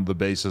on the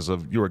basis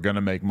of you were going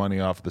to make money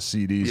off the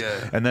CDs.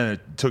 Yeah. And then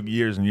it took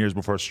years and years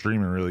before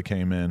streaming really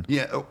came in.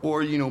 Yeah,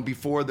 or, you know,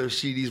 before their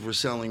CDs were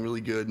selling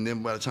really good, and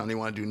then by the time they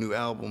want to do a new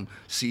album,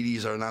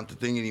 CDs are not the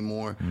thing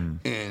anymore,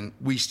 and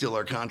we still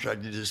are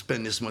contracted to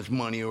spend this much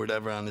money or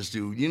whatever on this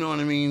dude. You know what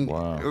I mean?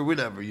 Wow. Or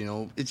whatever, you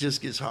know. It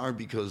just gets hard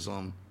because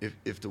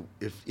if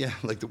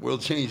the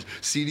world changed,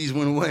 CDs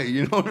went away.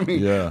 You know what I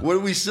mean? Yeah. What are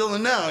we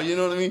selling now? You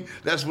know what I mean?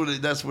 That's what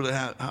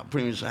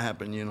pretty much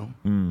happened. You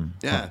know?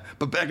 Yeah.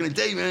 But back in the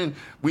day, man,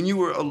 when you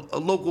were a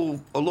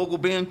local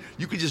band,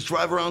 you could just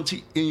drive around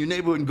in your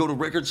neighborhood and go to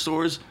record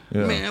stores.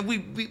 Yeah. Man, we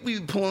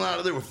pulling out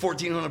of there with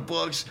 $1,400,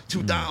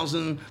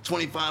 $2,000,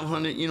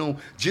 $2,500. You know,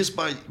 just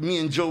by me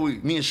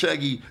and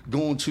Shaggy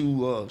going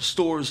to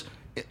stores,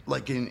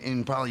 like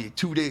in probably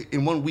 2 days,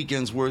 in 1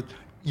 weekend's worth,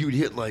 you'd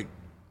hit like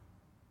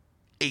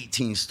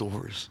 18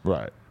 stores.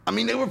 Right. I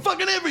mean, they were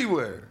fucking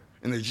everywhere,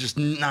 and they're just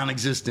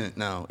non-existent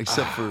now,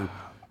 except for.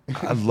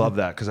 I love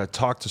that because I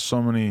talked to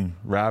so many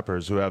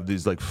rappers who have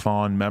these like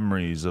fond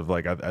memories of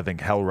like I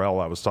think Hell Rel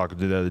I was talking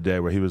to the other day,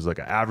 where he was like,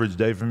 an average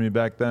day for me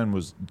back then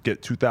was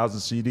get 2,000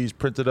 CDs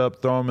printed up,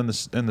 throw them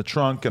in the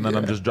trunk, and then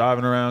I'm just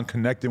driving around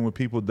connecting with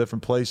people at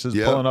different places,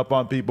 pulling up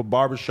on people,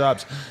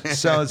 barbershops,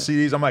 selling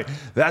CDs. I'm like,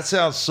 that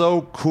sounds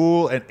so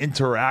cool and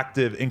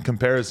interactive in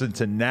comparison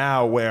to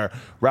now, where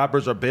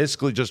rappers are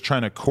basically just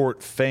trying to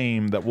court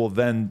fame that will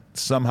then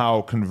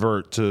somehow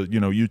convert to,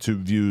 you know, YouTube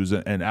views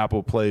and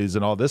Apple plays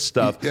and all this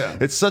stuff. Yeah.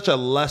 It's such a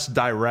less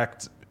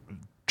direct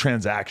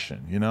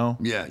transaction, you know?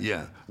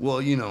 Yeah.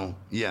 Well, you know,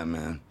 yeah,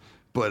 man.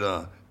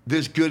 But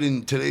there's good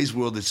in today's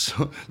world.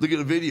 Look at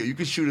a video. You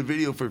can shoot a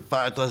video for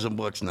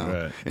 $5,000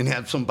 now and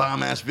have some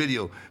bomb-ass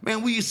video.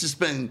 Man, we used to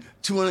spend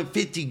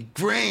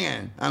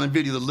 $250,000 on a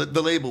video,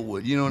 the label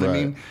would, you know what I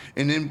mean?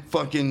 And then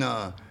fucking...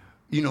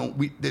 you know,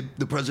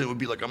 the president would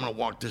be like, I'm going to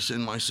walk this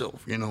in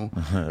myself, you know?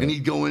 And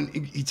he'd go in,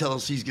 he'd tell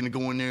us he's going to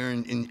go in there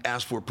and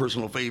ask for a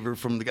personal favor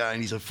from the guy,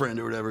 and he's a friend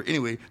or whatever.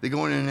 Anyway, they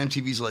go in there, and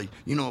MTV's like,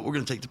 you know what, we're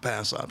going to take the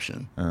pass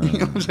option. You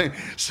know what I'm saying?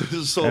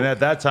 So, and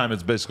at that time,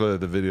 it's basically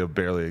the video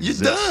barely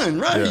exists. You're done,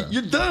 right? Yeah.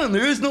 You're done.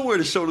 There is nowhere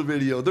to show the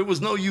video. There was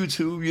no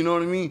YouTube, you know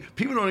what I mean?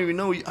 People don't even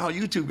know how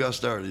YouTube got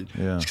started.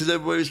 Yeah. It's because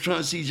everybody was trying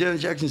to see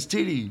Janet Jackson's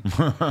titty,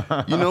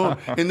 you know?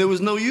 And there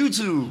was no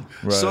YouTube.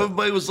 Right. So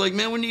everybody was like,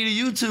 man, we need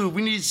a YouTube.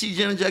 We need to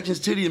see Janet Jackson's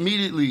titty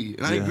immediately.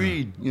 And I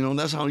agreed. You know,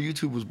 that's how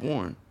YouTube was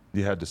born.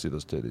 You had to see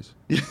those titties.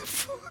 Yeah,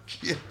 fuck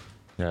yeah.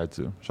 You had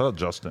to. Shout out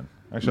Justin.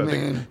 Actually, I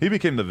Man. think he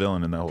became the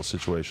villain in that whole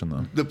situation,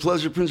 though. The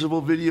Pleasure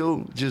Principle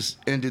video just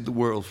ended the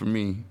world for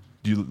me.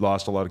 You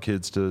lost a lot of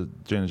kids to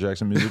Janet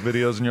Jackson music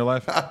videos in your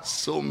life?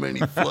 So many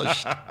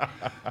flushed.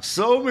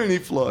 So many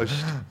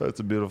flushed. That's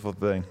a beautiful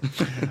thing.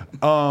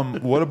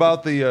 What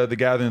about the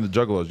Gathering of the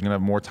Juggalos? You gonna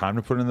have more time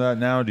to put into that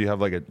now? Do you have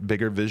like a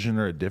bigger vision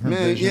or a different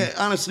vision? Yeah,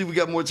 honestly, we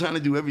got more time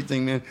to do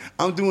everything, man.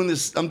 I'm doing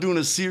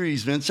a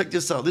series, man. Check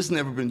this out. This has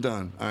never been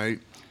done, all right?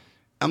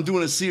 I'm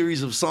doing a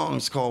series of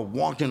songs called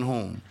Walking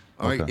Home.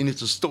 All right, and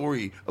it's a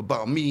story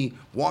about me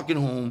walking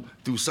home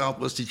through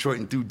Southwest Detroit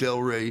and through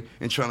Delray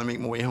and trying to make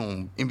my way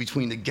home in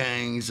between the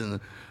gangs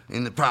and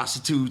the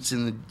prostitutes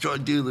and the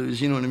drug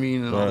dealers, you know what I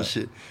mean, and all this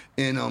shit.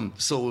 And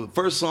so the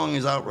first song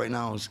is out right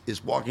now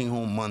is Walking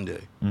Home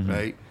Monday,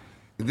 right?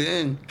 And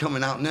then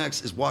coming out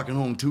next is Walking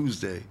Home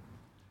Tuesday,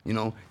 you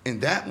know,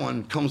 and that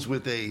one comes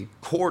with a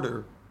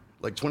quarter,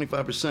 like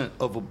 25%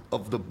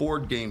 of the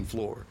board game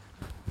floor.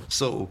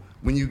 So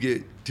when you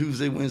get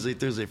Tuesday, Wednesday,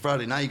 Thursday,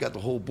 Friday, now you got the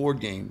whole board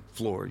game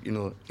floor, you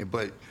know,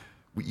 but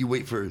you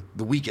wait for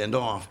the weekend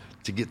off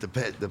to get the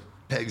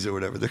pegs or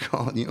whatever they're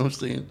called, you know what I'm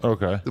saying?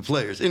 Okay. The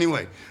players.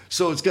 Anyway,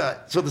 so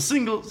the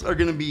singles are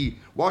going to be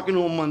Walking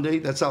Home Monday,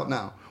 that's out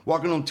now.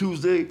 Walking Home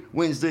Tuesday,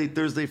 Wednesday,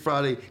 Thursday,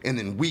 Friday, and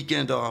then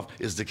weekend off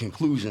is the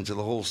conclusion to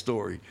the whole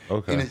story.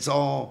 Okay. And it's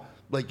all,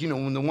 like, you know,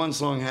 when the one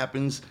song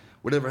happens,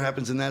 whatever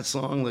happens in that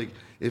song, like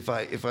if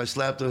I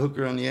slapped a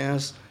hooker on the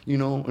ass, you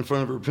know, in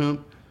front of her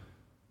pimp,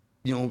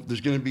 you know, there's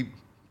going to be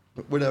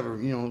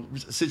whatever, you know,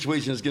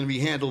 situation is going to be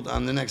handled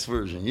on the next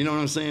version. You know what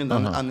I'm saying?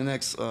 On the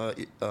next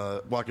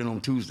Walking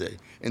Home Tuesday.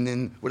 And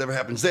then whatever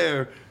happens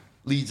there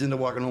leads into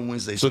Walking Home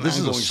Wednesday. So this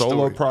is a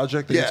solo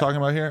project that you're talking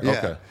about here? Yeah.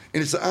 Okay.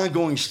 And it's an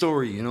ongoing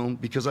story, you know,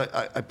 because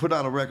I put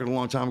out a record a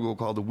long time ago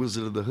called The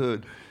Wizard of the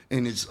Hood.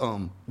 And it's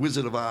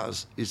Wizard of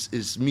Oz.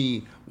 It's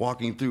me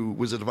walking through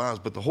Wizard of Oz.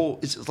 But the whole,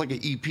 it's like an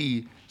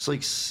EP. It's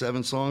like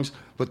 7 songs.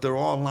 But they're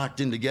all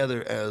locked in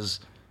together as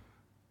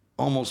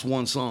almost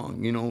one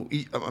song, you know.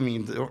 I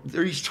mean,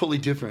 they're each totally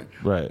different.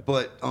 Right.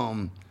 But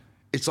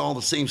it's all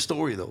the same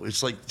story, though.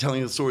 It's like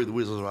telling the story of the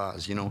Wizard of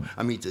Oz, you know.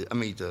 I meet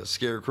the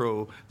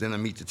Scarecrow, then I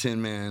meet the Tin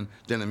Man,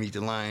 then I meet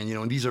the Lion, you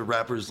know. And these are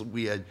rappers.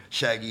 We had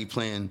Shaggy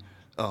playing,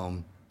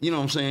 you know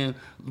what I'm saying?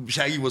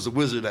 Shaggy was a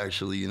wizard,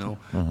 actually, you know.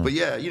 But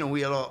yeah, you know,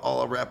 we had all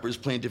our rappers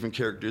playing different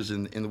characters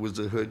in the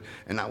Wizard of the Hood,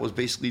 and I was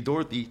basically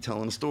Dorothy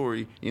telling a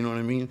story, you know what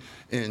I mean?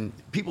 And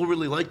people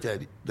really like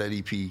that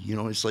EP, you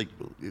know. It's like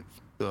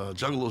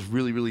Juggalos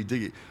really, really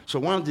dig it. So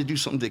I wanted to do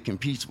something that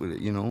competes with it,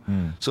 you know?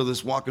 So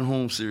this Walking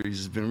Home series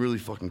has been really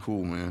fucking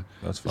cool, man.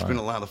 That's fine. It's been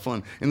a lot of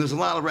fun. And there's a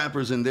lot of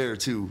rappers in there,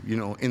 too, you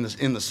know, in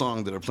the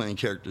song that are playing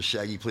characters.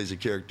 Shaggy plays a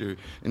character,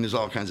 and there's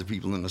all kinds of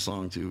people in the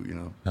song, too, you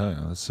know? Oh,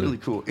 yeah, that's really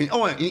cool. And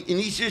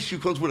each issue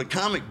comes with a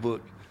comic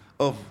book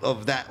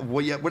of that.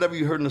 Whatever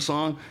you heard in the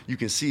song, you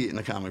can see it in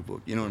the comic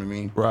book. You know what I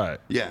mean? Right.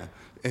 Yeah.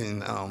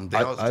 And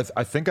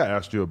I think I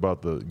asked you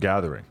about the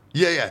Gathering.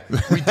 Yeah.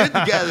 We did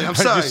the Gathering. I'm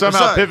sorry. You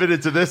somehow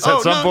pivoted to this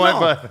at some point.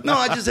 But no,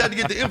 I just had to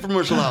get the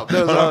infomercial out.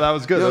 That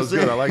was good. You know that was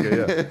good. I like it,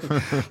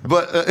 yeah.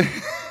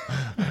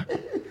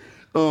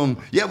 But,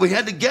 yeah, we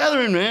had the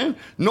Gathering, man.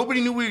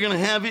 Nobody knew we were going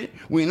to have it.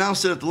 We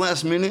announced it at the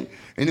last minute,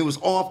 and it was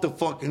off the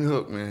fucking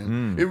hook,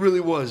 man. It really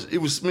was. It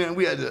was, man,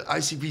 we had the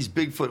ICP's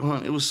Bigfoot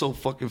hunt. It was so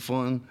fucking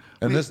fun.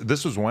 And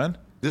this was when?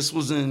 This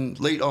was in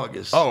late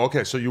August. Oh,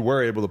 okay. So you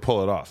were able to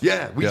pull it off.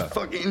 Yeah,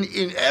 fucking,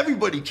 and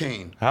everybody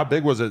came. How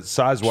big was it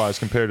size-wise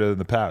compared to in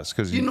the past?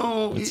 Because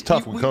it's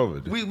tough with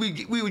COVID.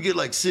 We would get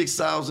like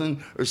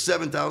 6,000 or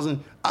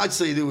 7,000. I'd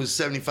say there was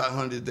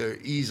 7,500 there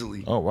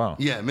easily. Oh, wow.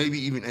 Yeah, maybe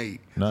even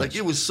 8. Nice. Like,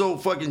 it was so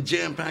fucking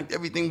jam-packed.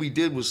 Everything we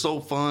did was so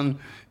fun.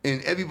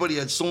 And everybody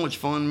had so much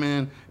fun,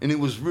 man. And it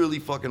was really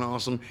fucking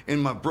awesome.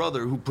 And my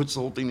brother, who puts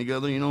the whole thing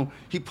together, you know,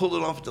 he pulled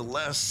it off at the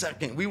last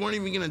second. We weren't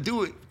even going to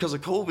do it because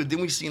of COVID.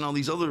 Then we seen all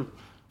these other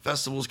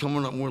festivals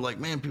coming up, and we're like,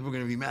 man, people are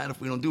going to be mad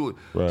if we don't do it.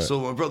 Right. So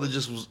my brother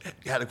just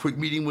had a quick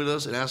meeting with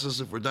us and asked us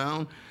if we're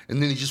down.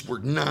 And then he just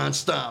worked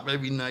nonstop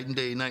every night and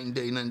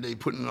day,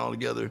 putting it all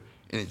together.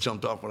 And it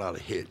jumped off without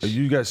a hitch. Are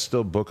you guys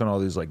still booking all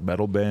these like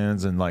metal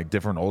bands and like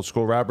different old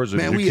school rappers, or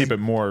do you keep it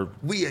more?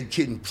 We had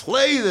Kid and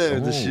Play there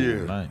this year.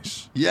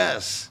 Nice.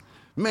 Yes,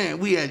 man.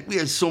 We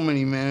had so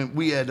many, man.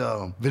 We had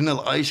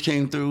Vanilla Ice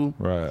came through.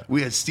 Right.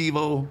 We had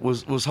Steve-O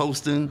was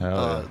hosting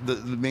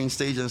the main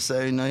stage on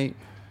Saturday night.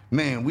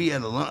 Man, we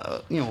had a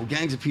lot,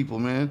 gangs of people,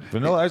 man.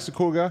 Vanilla Ice, a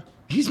cool guy.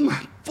 He's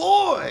my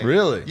boy.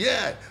 Really?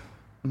 Yeah.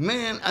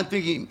 Man, I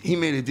think he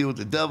made a deal with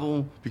the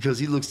devil because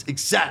he looks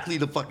exactly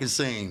the fucking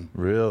same.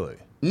 Really?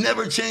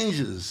 Never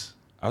changes.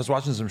 I was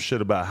watching some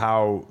shit about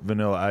how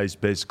Vanilla Ice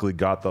basically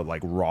got the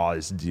like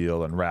rawest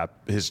deal in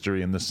rap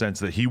history, in the sense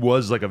that he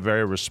was like a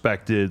very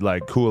respected,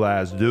 like cool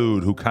ass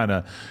dude who kind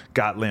of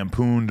got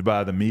lampooned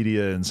by the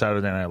media and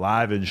Saturday Night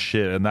Live and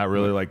shit, and that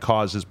really like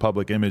caused his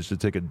public image to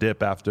take a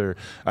dip after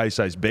Ice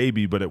Ice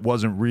Baby, but it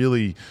wasn't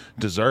really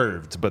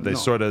deserved. But they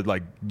sort of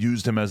like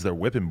used him as their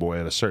whipping boy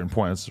at a certain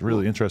point. It's a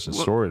really interesting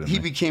story to me. He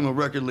became a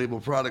record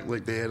label product.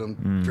 Like they had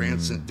him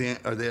they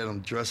had him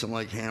dressing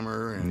like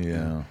Hammer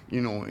and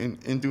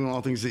and doing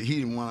all things that he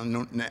didn't want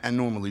to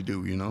normally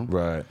do, you know?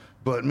 Right.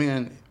 But,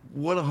 man,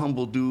 what a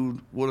humble dude.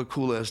 What a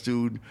cool-ass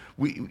dude.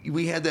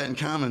 We had that in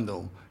common,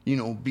 though,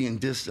 being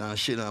dissed on,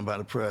 shit on by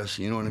the press,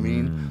 you know what I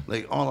mean?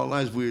 Like, all our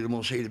lives, we were the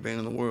most hated band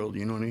in the world,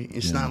 you know what I mean?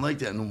 It's not like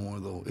that no more,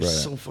 though.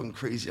 It's so fucking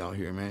crazy out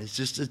here, man. It's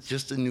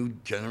just a new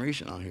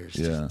generation out here. It's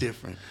just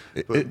different.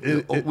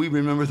 But we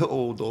remember the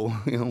old, though.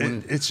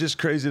 It's just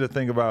crazy to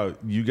think about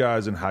you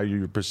guys and how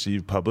you're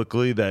perceived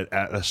publicly, that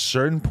at a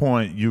certain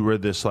point, you were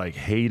this, like,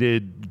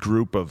 hated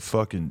group of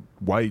fucking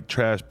white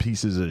trash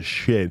pieces of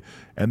shit.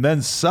 And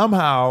then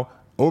somehow,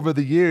 over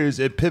the years,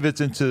 it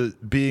pivots into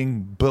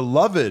being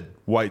beloved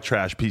white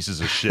trash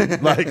pieces of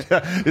shit. Like,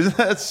 isn't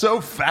that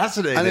so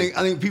fascinating?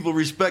 I think people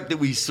respect that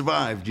we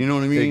survived. You know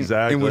what I mean?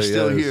 Exactly. And we're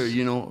still here.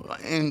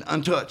 And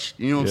untouched.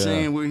 You know what I'm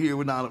saying? We're here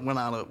without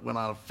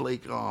a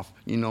flake off.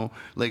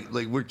 Like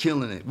we're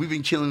killing it. We've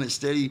been killing it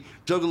steady.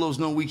 Juggalos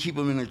know we keep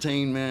them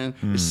entertained, man.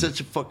 It's such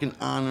a fucking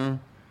honor.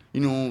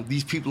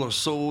 These people are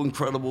so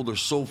incredible. They're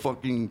so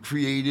fucking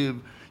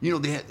creative.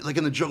 They had, like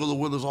in the Juggalo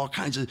world, there's all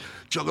kinds of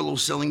Juggalo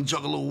selling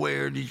Juggalo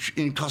wear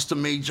and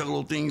custom-made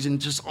Juggalo things and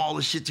just all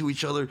the shit to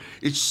each other.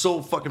 It's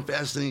so fucking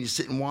fascinating to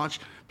sit and watch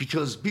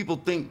because people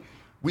think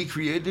we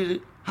created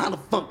it. How the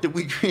fuck did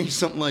we create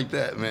something like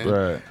that, man?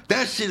 Right.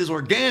 That shit is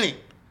organic.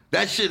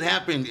 That shit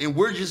happened, and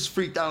we're just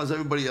freaked out as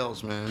everybody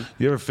else, man.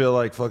 You ever feel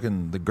like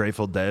fucking the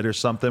Grateful Dead or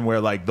something,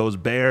 where like those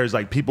bears,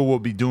 like people will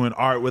be doing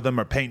art with them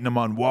or painting them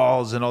on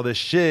walls and all this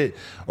shit,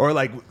 or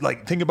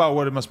like think about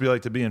what it must be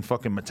like to be in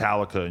fucking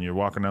Metallica and you're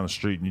walking down the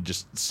street and you're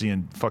just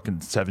seeing fucking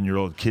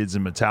 7-year-old kids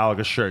in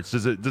Metallica shirts.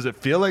 Does it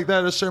feel like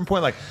that at a certain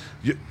point,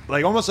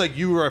 like almost like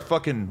you were a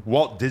fucking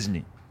Walt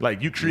Disney,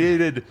 like you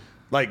created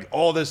like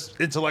all this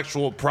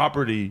intellectual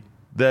property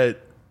that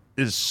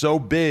is so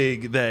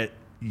big that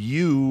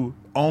you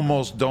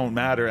almost don't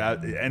matter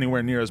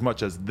anywhere near as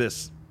much as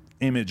this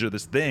image or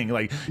this thing.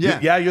 Like, you're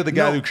the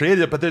guy who created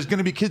it, but there's going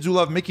to be kids who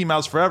love Mickey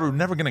Mouse forever who are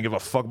never going to give a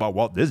fuck about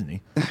Walt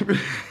Disney.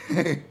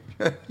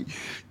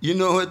 You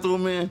know what, though,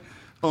 man?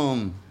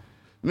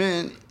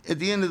 Man, at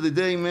the end of the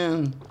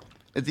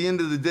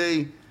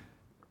day,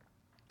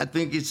 I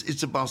think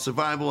it's about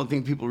survival. I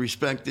think people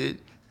respect it.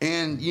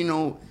 And,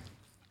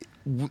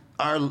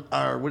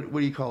 our what do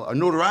you call it? Our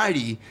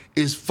notoriety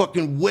is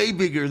fucking way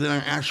bigger than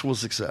our actual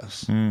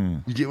success.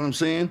 You get what I'm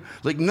saying?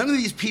 Like, none of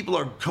these people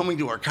are coming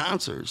to our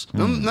concerts.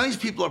 None of these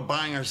people are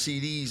buying our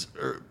CDs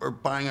or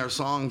buying our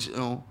songs.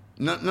 None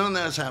of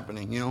that is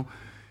happening.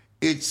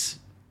 It's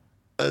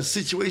a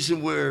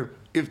situation where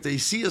if they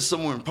see us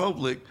somewhere in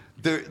public,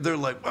 they're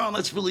like, wow,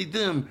 that's really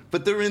them.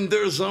 But they're in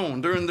their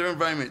zone. They're in their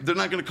environment. They're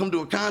not going to come to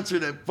a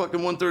concert at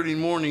fucking 1:30 in the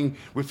morning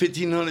with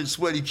 1,500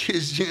 sweaty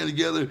kids jamming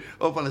together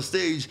up on a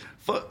stage.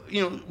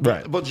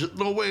 Right. But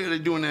no way are they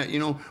doing that,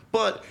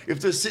 But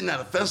if they're sitting at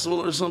a festival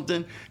or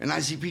something and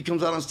ICP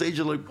comes out on stage,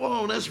 you're like,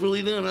 whoa, that's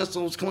really them. That's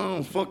those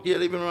clowns. Fuck yeah,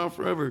 they've been around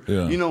forever.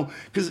 Yeah.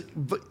 Because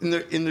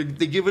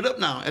they give it up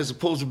now, as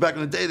opposed to back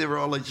in the day, they were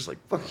all like, just like,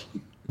 fuck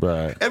you.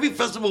 Right. Every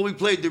festival we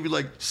played, there'd be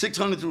like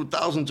 600 to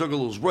 1,000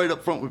 juggalos right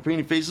up front with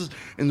painted faces,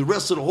 and the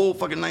rest of the whole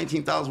fucking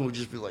 19,000 would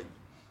just be like,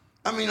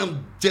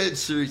 I'm dead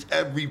serious,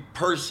 every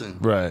person.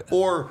 Right.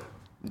 Or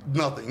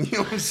nothing, you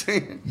know what I'm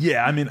saying?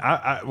 Yeah,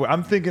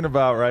 I'm thinking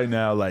about right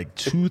now, like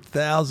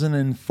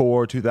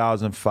 2004,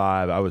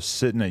 2005, I was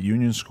sitting at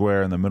Union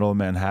Square in the middle of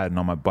Manhattan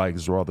on my bike.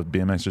 This is where all the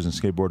BMXers and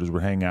skateboarders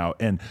would hang out,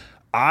 and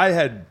I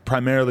had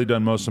primarily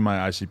done most of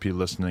my ICP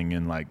listening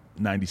in like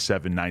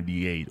 97,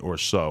 98 or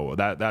so,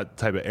 that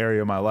type of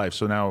area of my life.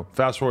 So now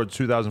fast forward to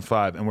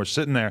 2005 and we're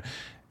sitting there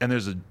and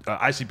there's a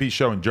ICP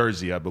show in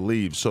Jersey, I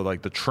believe. So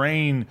like the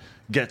train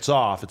gets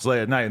off, it's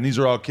late at night, and these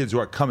are all kids who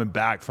are coming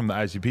back from the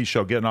ICP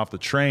show, getting off the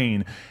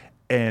train.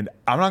 And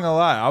I'm not gonna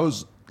lie, I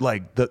was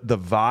like the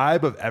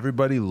vibe of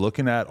everybody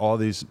looking at all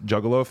these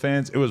Juggalo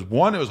fans, it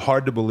was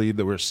hard to believe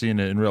that we're seeing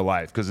it in real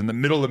life, because in the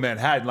middle of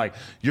Manhattan, like,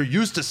 you're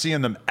used to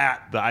seeing them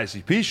at the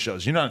ICP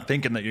shows. You're not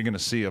thinking that you're going to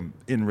see them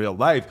in real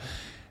life.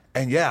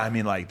 And yeah, I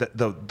mean, like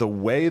the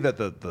way that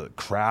the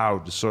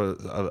crowd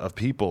sort of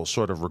people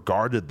sort of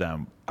regarded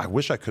them, I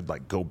wish I could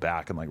like go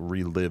back and like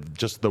relive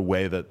just the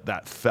way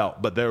that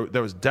felt. But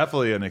there was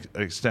definitely an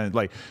extent,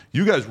 like,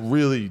 you guys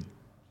really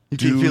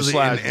feel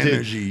the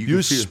energy.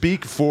 You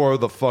speak for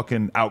the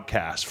fucking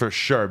outcast for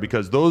sure,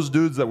 because those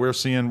dudes that we're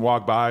seeing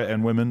walk by,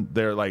 and women,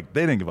 they're like,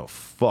 they didn't give a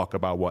fuck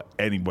about what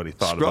anybody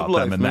thought Scrub about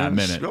life, them in man. that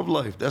minute. Scrub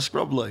life. That's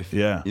scrub life.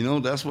 Yeah.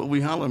 That's what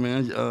we holler,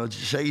 man.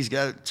 Shaggy's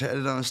got it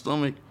tatted on his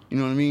stomach. You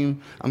know what I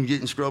mean? I'm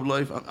getting scrub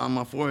life on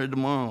my forehead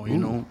tomorrow,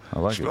 I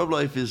like scrub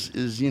life is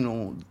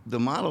the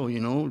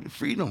motto,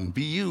 freedom.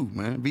 Be you,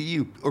 man. Be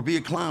you. Or be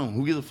a clown.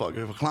 Who gives a fuck?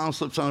 If a clown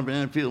slips on a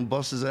banana peel and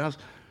busts his ass,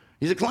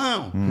 he's a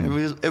clown.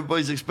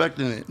 Everybody's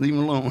expecting it. Leave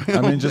him alone.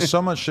 I mean, just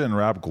so much shit in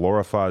rap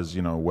glorifies,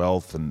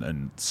 wealth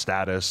and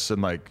status.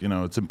 And, like,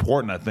 it's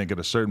important, I think, at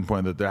a certain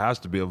point that there has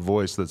to be a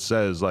voice that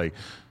says, like,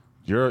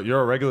 you're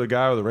a regular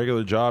guy with a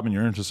regular job and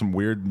you're into some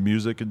weird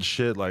music and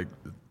shit. Like,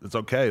 it's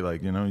okay.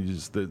 Like,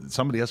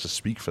 somebody has to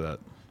speak for that.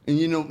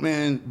 And,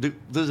 man,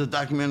 there's a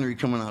documentary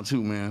coming out,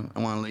 too, man. I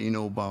want to let you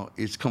know about.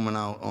 It's coming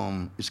out.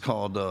 It's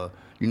called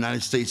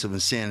United States of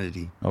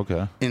Insanity.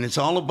 Okay. And it's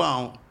all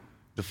about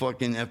the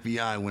fucking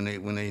FBI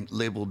when they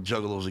labeled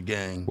Juggalos a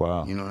gang.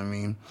 Wow. You know what I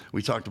mean?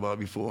 We talked about it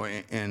before,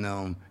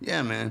 and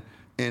yeah, man.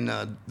 And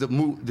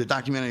the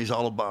documentary is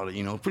all about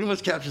it. Pretty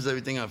much captures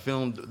everything I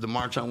filmed, the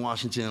March on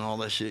Washington and all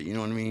that shit. You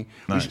know what I mean?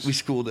 Nice. We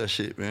schooled that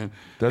shit, man.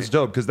 That's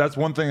dope, because that's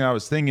one thing I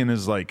was thinking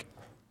is, like,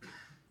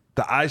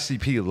 the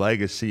ICP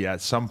legacy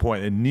at some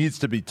point, it needs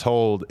to be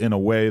told in a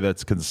way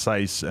that's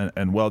concise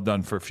and well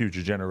done for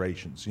future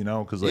generations,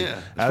 because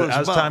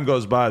as time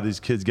goes by,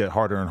 these kids get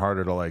harder and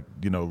harder to, like,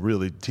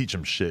 really teach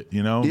them shit,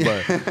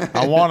 but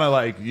I want to,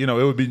 like,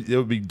 it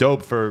would be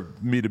dope for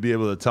me to be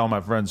able to tell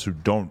my friends who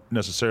don't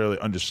necessarily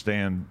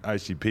understand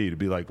ICP to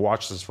be like,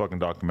 watch this fucking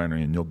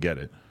documentary and you'll get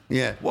it.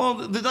 Yeah, well,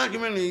 the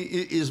documentary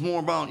is more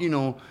about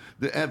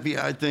the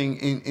FBI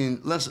thing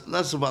and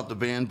less about the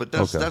band, but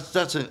that's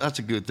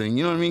a good thing.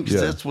 You know what I mean? Because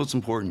that's what's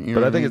important.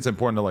 But I think it's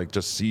important to, like,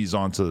 just seize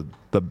onto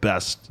the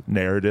best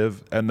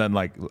narrative and then,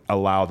 like,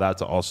 allow that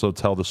to also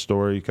tell the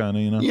story,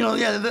 kind of.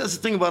 Yeah, that's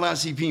the thing about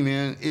ICP,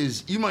 man.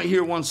 Is you might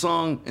hear one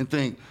song and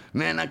think,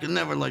 man, I could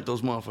never like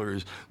those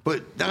motherfuckers.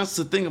 But that's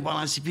the thing about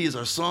ICP is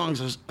our songs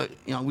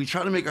are, we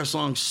try to make our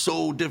songs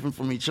so different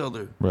from each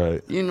other.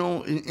 Right.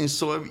 And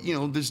so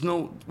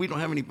we don't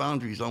have any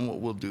boundaries on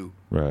what we'll do.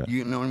 Right.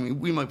 You know what I mean?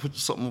 We might put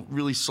something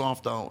really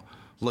soft out,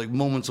 like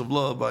Moments of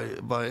Love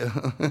by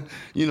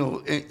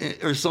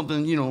or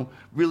something,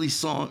 really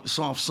soft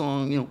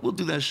song. We'll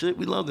do that shit.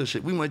 We love that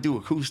shit. We might do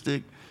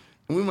acoustic,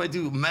 and we might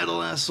do a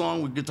metal ass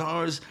song with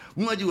guitars.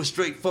 We might do a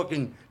straight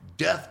fucking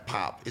death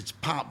pop. It's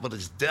pop, but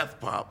it's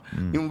death pop.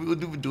 We'll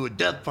do a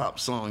death pop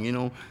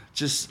song,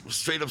 just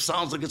straight up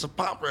sounds like it's a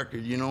pop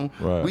record,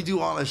 Right. We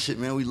do all that shit,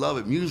 man. We love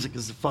it. Music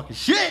is the fucking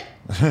shit.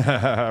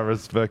 I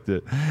respect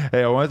it.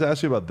 Hey, I wanted to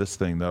ask you about this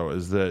thing, though,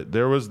 is that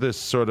there was this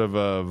sort of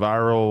a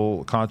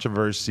viral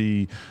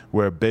controversy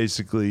where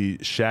basically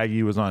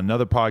Shaggy was on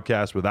another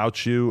podcast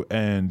without you,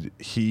 and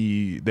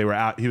he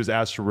was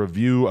asked to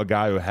review a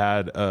guy who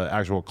had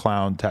actual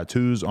clown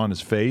tattoos on his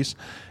face,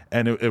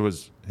 and it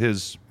was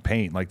his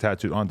paint, like,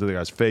 tattooed onto the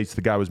guy's face.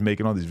 The guy was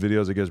making all these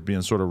videos, I guess,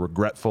 being sort of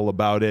regretful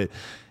about it.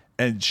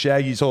 And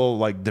Shaggy's whole,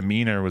 like,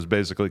 demeanor was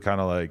basically kind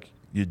of like,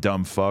 you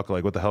dumb fuck,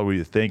 like, what the hell were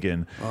you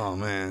thinking? Oh,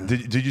 man.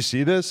 Did you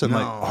see this? And no.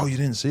 Like, oh, you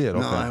didn't see it? Okay.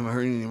 No, I haven't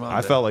heard anything about it.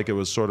 I felt like it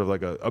was sort of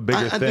like a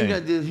bigger thing. I think I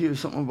did hear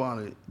something about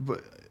it,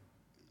 but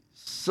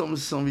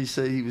somebody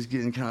said he was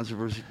getting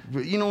controversial.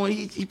 But you know what?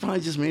 He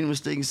probably just made a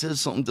mistake and said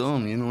something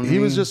dumb, you know what I mean? He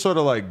was just sort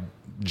of like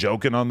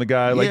joking on the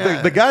guy.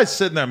 Like the guy's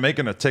sitting there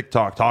making a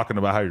TikTok talking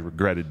about how he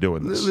regretted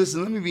doing this.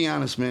 Listen, let me be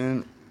honest,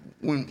 man.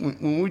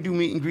 When we do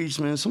meet and greets,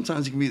 man,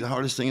 sometimes it can be the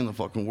hardest thing in the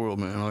fucking world,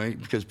 man, all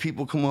right? Because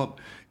people come up,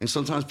 and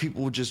sometimes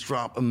people will just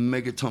drop a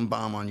megaton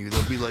bomb on you.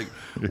 They'll be like,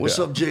 what's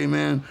up, Jay,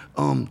 man?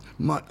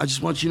 I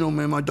just want you to know,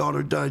 man, my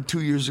daughter died 2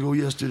 years ago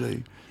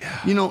yesterday. Yeah.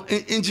 You know,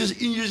 and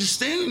you're just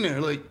standing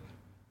there, like,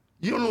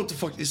 you don't know what the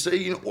fuck they say,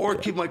 you know? Or a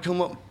kid might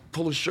come up,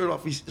 pull his shirt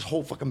off, his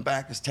whole fucking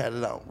back is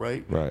tatted out,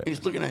 right? Right. And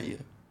he's looking at you.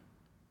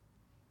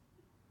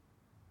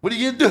 What are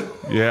you gonna do?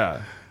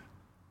 Yeah.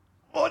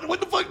 What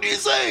the fuck do you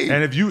say?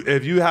 And if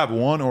you have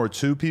one or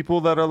two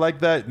people that are like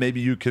that,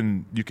 maybe you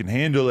can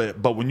handle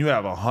it. But when you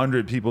have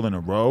 100 people in a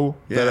row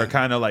that are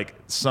kind of like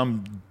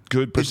some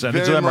good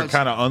percentage of them are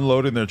kind of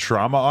unloading their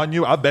trauma on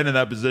you, I've been in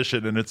that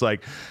position, and it's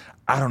like,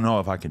 I don't know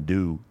if I can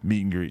do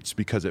meet and greets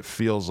because it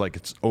feels like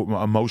it's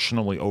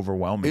emotionally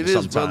overwhelming. It is,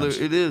 sometimes. brother.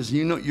 It is.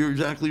 You know, you're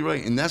exactly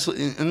right. And that's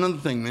another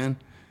thing, man.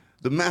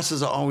 The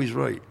masses are always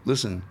right.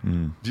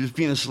 Listen, just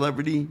being a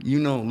celebrity, you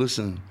know,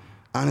 listen.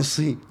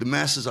 Honestly, the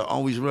masses are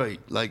always right.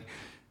 Like,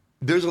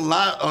 there's a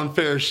lot of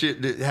unfair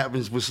shit that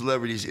happens with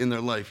celebrities in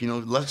their life. You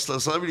know,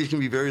 celebrities can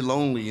be very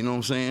lonely, you know what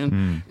I'm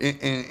saying?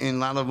 And a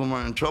lot of them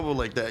are in trouble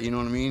like that, you know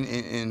what I mean?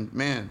 And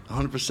man,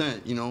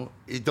 100%, you know,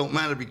 it don't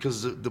matter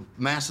because the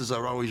masses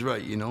are always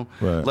right, you know?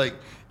 Right. Like,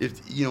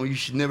 if you know, you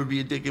should never be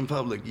a dick in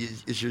public.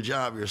 It's your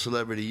job. You're a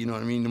celebrity, you know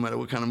what I mean? No matter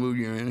what kind of mood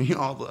you're in, you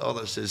know, all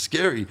that shit is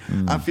scary.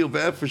 I feel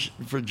bad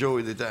for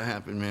Joey that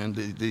happened, man,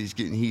 that he's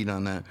getting heat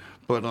on that.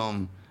 But,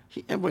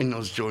 everybody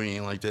knows Joey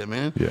ain't like that,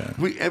 man. Yeah.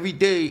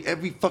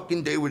 Every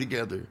fucking day we're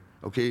together.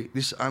 Okay,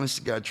 this is honest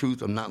to God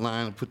truth. I'm not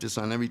lying. I put this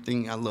on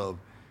everything I love.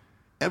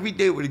 Every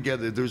day we're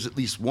together, there's at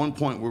least one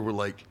point where we're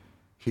like,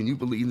 "Can you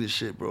believe this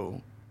shit,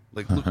 bro?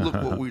 Like, look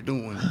what we're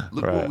doing.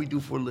 Look what we do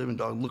for a living,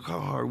 dog. Look how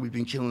hard we've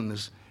been killing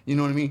this. You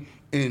know what I mean?"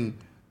 And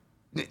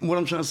what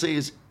I'm trying to say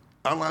is,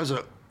 our lives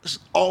are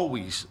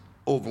always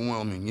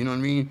overwhelming. You know what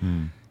I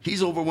mean?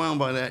 He's overwhelmed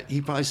by that.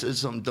 He probably said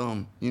something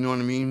dumb. You know what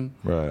I mean?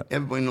 Right.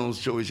 Everybody knows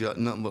Joey's got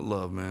nothing but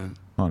love, man.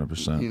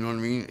 100%. You know what I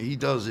mean? He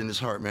does in his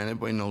heart, man.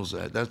 Everybody knows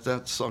that.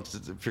 That sucks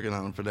that they're picking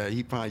on him for that.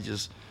 He probably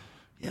just,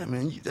 yeah,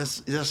 man.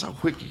 That's how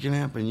quick it can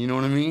happen. You know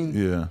what I mean?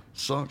 Yeah.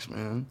 Sucks,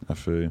 man. I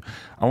feel you.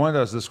 I wanted to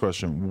ask this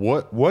question: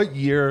 What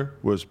year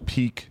was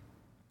peak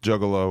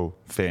Juggalo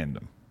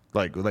fandom?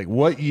 Like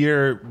what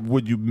year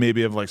would you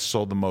maybe have like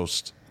sold the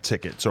most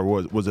tickets, or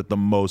was it the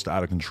most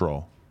out of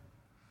control?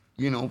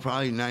 You know,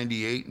 probably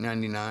 98,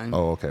 99.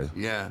 Oh, okay.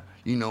 Yeah.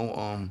 You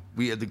know,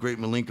 we had the Great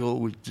Malenko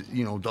with,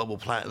 you know, double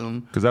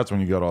platinum. Because that's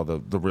when you got all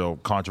the real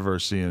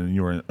controversy, and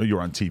you were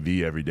on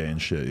TV every day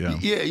and shit. Yeah.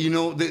 Yeah. You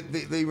know,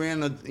 they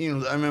ran a. You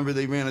know, I remember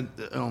they ran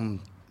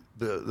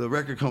the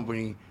record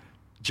company,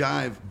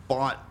 Jive,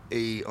 bought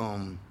a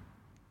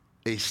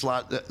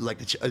slot,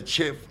 like a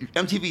chair.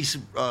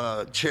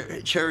 MTV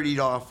charitied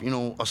off, you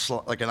know, a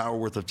slot, like an hour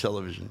worth of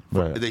television.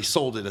 Right. They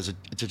sold it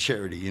to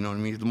charity. You know what I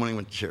mean? The money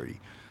went to charity.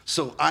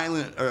 So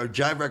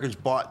Jive Records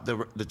bought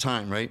the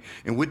time, right?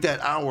 And with that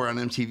hour on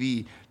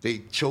MTV, they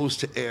chose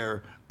to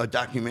air a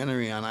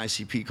documentary on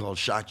ICP called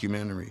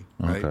Shockumentary,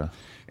 right? Okay.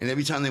 And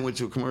every time they went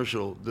to a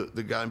commercial,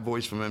 the guy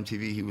voice from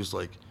MTV, he was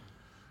like,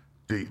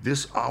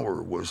 "This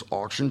hour was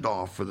auctioned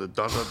off for the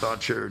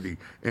charity,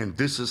 and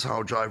this is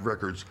how Jive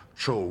Records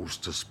chose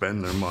to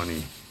spend their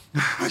money."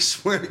 I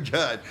swear to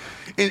God.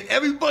 And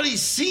everybody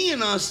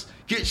seeing us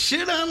get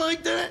shit on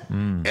like that,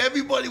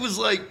 everybody was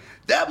like,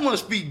 that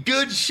must be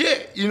good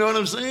shit. You know what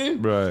I'm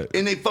saying? Right.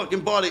 And they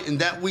fucking bought it. And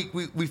that week,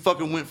 we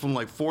fucking went from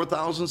like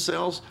 4,000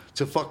 sales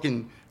to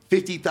fucking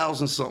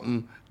 50,000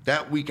 something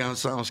that week on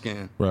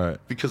SoundScan. Right.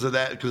 Because of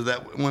that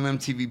one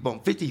MTV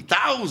bump.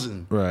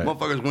 50,000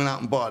 motherfuckers went out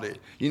and bought it.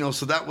 You know,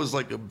 so that was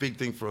like a big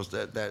thing for us,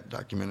 that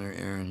documentary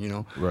airing, you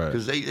know? Right.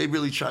 Because they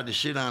really tried to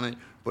shit on it,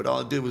 but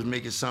all it did was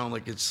make it sound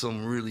like it's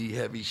some really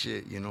heavy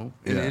shit, you know?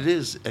 And it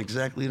is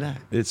exactly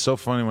that. It's so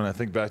funny when I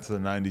think back to the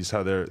 90s,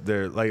 how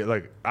they're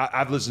like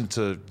I've listened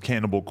to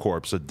Cannibal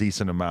Corpse a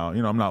decent amount.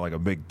 You know, I'm not like a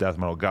big death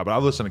metal guy, but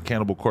I've listened to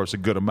Cannibal Corpse a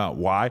good amount.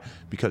 Why?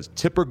 Because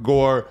Tipper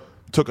Gore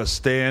took a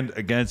stand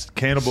against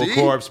Cannibal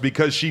Corpse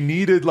because she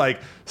needed like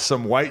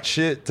some white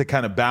shit to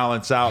kind of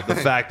balance out the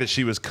fact that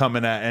she was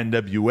coming at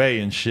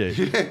NWA and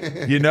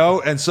shit, you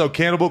know? And so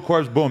Cannibal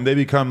Corpse, boom, they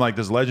become like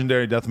this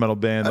legendary death metal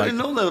band. I didn't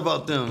know that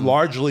about them.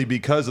 Largely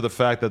because of the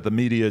fact that the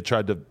media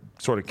tried to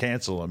sort of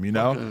cancel them, you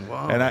know? Okay,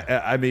 wow. And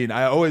I mean,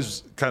 I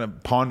always kind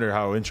of ponder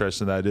how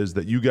interesting that is,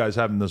 that you guys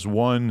having this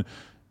one,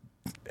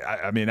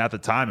 I mean, at the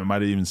time, it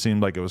might have even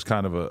seemed like it was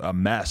kind of a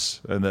mess,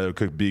 and that it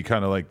could be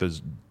kind of like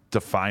this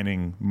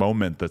defining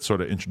moment that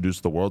sort of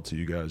introduced the world to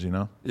you guys, you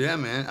know? Yeah,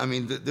 man. I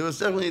mean, there was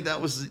definitely,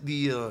 that was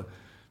the,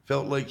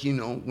 felt like, you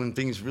know, when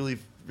things really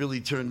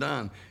turned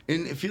on.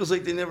 And it feels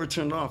like they never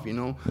turned off, you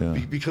know? Yeah.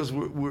 Because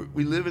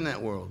we live in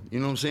that world, you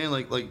know what I'm saying?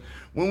 Like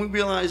when we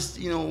realized,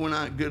 you know, we're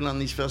not good on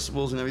these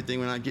festivals and everything,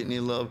 we're not getting any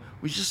love,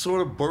 we just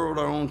sort of burrowed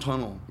our own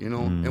tunnel, you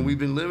know? And we've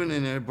been living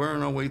in there,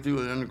 burning our way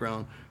through the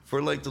underground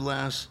for like the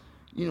last,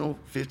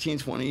 15,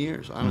 20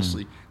 years,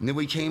 honestly. And then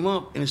we came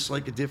up, and it's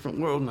like a different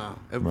world now.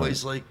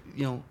 Everybody's like,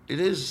 it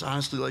is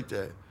honestly like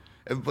that.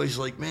 Everybody's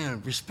like,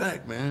 man,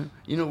 respect, man.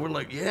 We're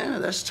like, yeah,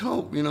 that's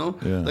dope, Yeah.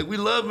 Like, we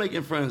love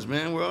making friends,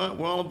 man. We're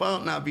all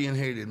about not being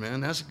hated,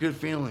 man. That's a good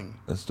feeling.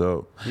 That's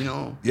dope.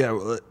 Yeah,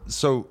 well,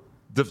 so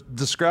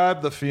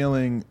describe the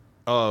feeling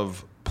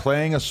of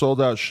playing a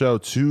sold-out show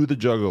to the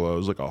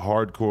Juggalos, like a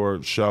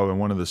hardcore show in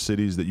one of the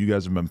cities that you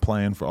guys have been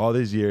playing for all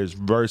these years,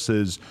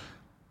 versus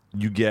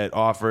you get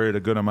offered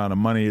a good amount of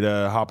money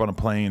to hop on a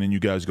plane and you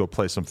guys go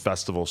play some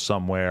festival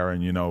somewhere,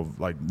 and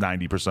like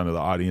 90% of the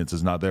audience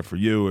is not there for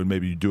you, and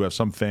maybe you do have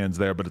some fans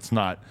there, but it's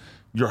not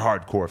your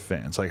hardcore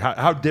fans. Like,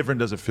 how different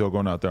does it feel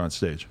going out there on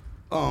stage?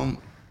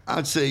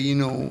 I'd say,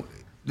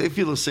 they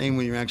feel the same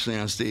when you're actually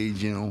on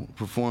stage,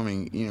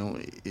 performing,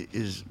 it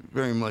is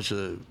very much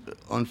a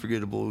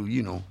unforgettable,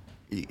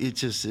 it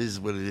just is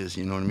what it is,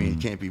 you know what I mean?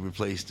 It can't be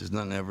replaced. There's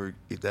nothing ever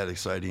that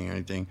exciting or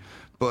anything.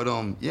 But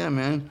yeah,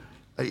 man,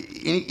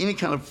 any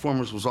kind of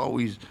performance was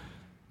always,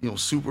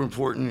 super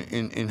important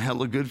and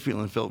hella good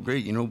feeling, felt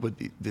great, But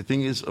the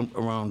thing is,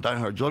 around Die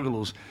Hard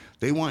Juggalos,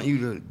 they want you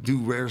to do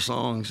rare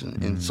songs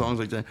and songs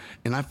like that.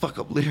 And I fuck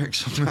up lyrics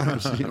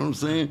sometimes, you know what I'm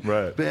saying?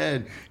 Right.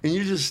 Bad. And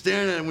you're just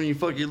staring at it when you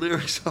fuck your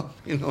lyrics up,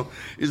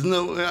 It's I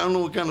don't know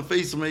what kind of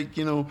face to make,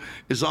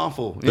 It's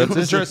awful. That's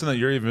interesting that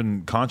you're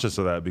even conscious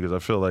of that, because I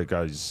feel like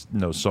I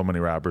know so many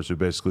rappers who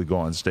basically go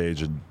on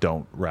stage and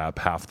don't rap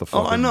half the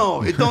fucking... Oh, I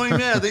know. It don't even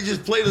matter. They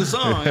just play the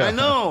song. Yeah. I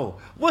know.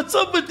 What's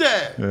up with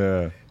that?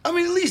 Yeah. I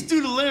mean, at least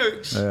do the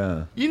lyrics.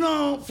 Yeah.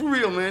 For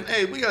real, man.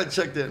 Hey, we got to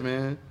check that,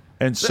 man.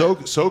 And so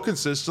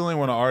consistently,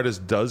 when an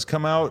artist does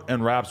come out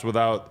and raps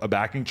without a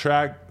backing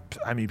track,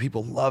 I mean,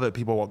 people love it.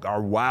 People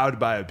are wowed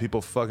by it.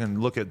 People fucking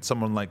look at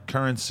someone like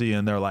Currency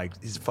and they're like,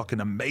 he's fucking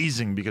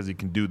amazing because he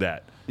can do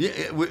that.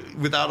 Yeah,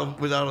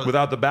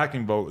 without the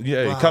backing vote.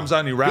 Yeah, wow. He comes out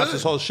and he raps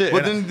his whole shit.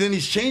 But then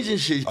he's changing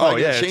shit.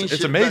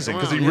 It's amazing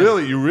because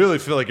you really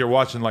feel like you're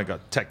watching like a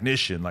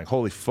technician. Like,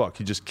 holy fuck,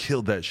 he just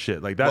killed that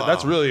shit. Like that. Wow.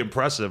 That's really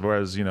impressive.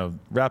 Whereas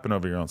rapping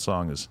over your own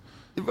song is.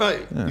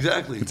 Right, yeah,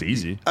 exactly. It's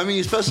easy. I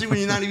mean, especially when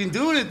you're not even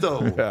doing it,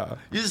 though. Yeah.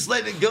 You just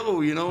let it go,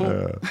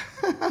 Yeah.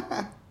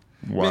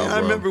 Wow, man, I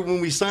remember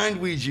when we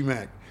signed Ouija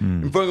Mac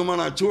and brought him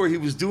on our tour, he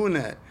was doing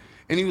that.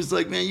 And he was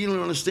like, man, you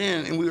don't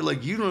understand. And we were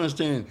like, you don't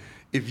understand.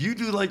 If you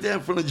do like that in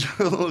front of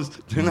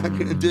Juggalos, they're not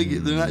going to dig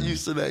it. They're not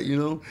used to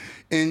that,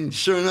 And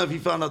sure enough, he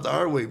found out the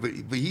hard way. But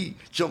he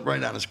jumped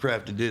right on his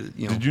craft and did it,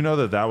 Did you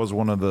know that was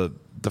one of the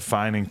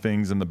defining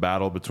things in the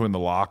battle between the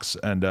Locks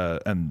and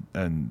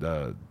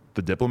the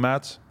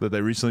Diplomats that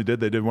they recently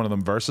did? They did one of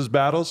them versus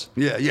battles.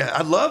 Yeah,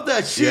 I love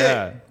that shit.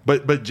 Yeah,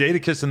 but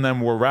Jadakiss and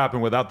them were rapping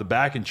without the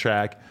backing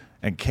track,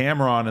 and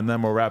Cameron and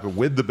them were rapping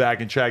with the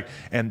backing track,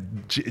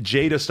 and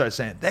Jada started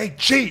saying, they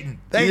cheating,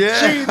 cheating,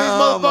 these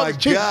motherfuckers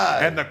cheating.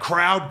 God. And the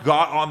crowd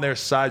got on their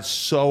side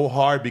so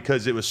hard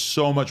because it was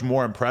so much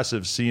more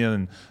impressive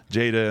seeing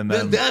Jada and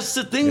them. That's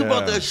the thing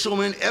about that show,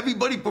 man.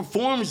 Everybody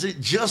performs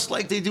it just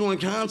like they do in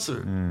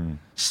concert.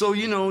 So,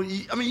 you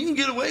can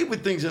get away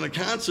with things in a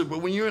concert,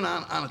 but when you're on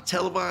a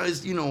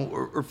televised,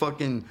 or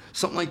fucking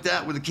something like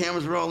that where the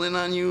cameras are all in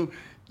on you,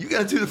 you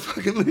got to do the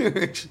fucking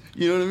lyrics.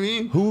 You know what I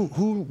mean?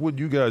 Who would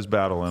you guys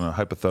battle in a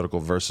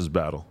hypothetical versus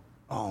battle?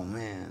 Oh,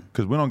 man.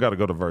 Because we don't got to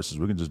go to versus.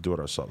 We can just do it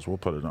ourselves. We'll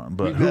put it on.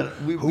 But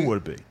who would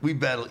it be? We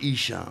battle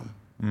Esham.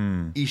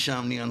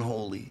 Esham the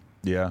Unholy.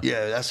 Yeah.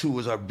 Yeah, that's who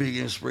was our big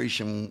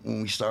inspiration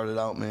when we started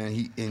out, man.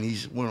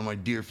 He's one of my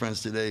dear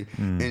friends today.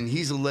 And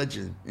he's a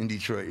legend in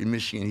Detroit, in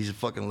Michigan. He's a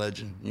fucking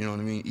legend. You know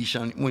what I mean?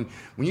 Esham, when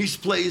you used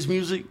to play his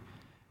music,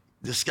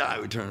 the sky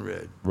would turn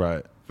red.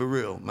 Right. For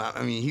real.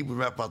 I mean, he would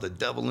rap about the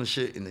devil and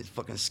shit, and the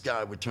fucking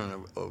sky would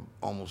turn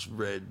almost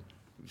red.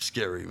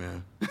 Scary,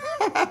 man.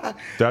 I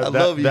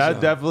love you. That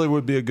definitely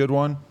would be a good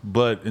one.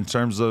 But in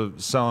terms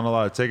of selling a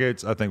lot of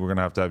tickets, I think we're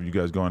gonna have you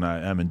guys going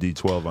at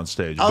M&D12 on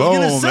stage.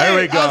 Boom! There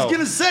we go. I was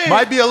gonna say.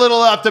 Might be a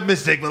little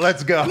optimistic, but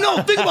let's go.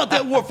 No, think about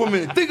that word for a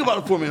minute. Think about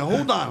it for a minute.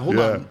 Hold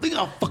on. Think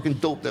how fucking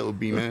dope that would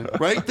be, man.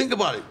 Right? Think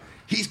about it.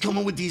 He's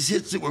coming with these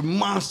hits that were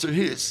monster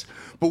hits,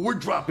 but we're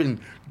dropping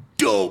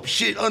dope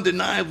shit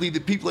undeniably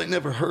that people ain't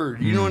never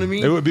heard. You know what I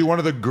mean? It would be one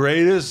of the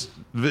greatest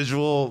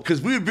visual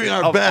because we would bring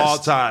our best all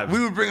time. We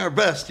would bring our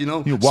best,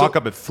 You walk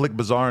up and flick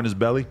Bizarre in his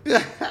belly.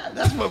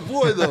 That's my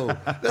boy, though.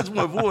 That's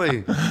my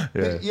boy.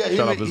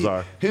 Shout out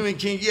Bizarre. Him and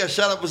King. Yeah,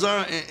 shout out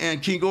Bizarre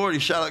and King Gordy.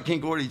 Shout out King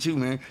Gordy too,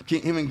 man.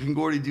 Him and King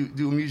Gordy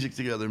do music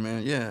together,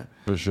 man. Yeah,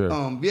 for sure.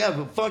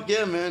 But fuck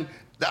yeah, man.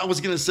 I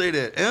was gonna say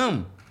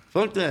that.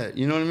 Fuck that.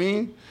 You know what I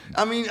mean?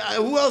 I mean,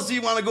 who else do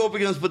you want to go up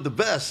against but the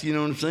best? You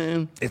know what I'm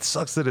saying? It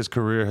sucks that his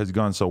career has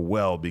gone so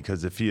well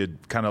because if he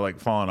had kind of like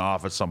fallen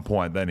off at some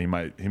point, then he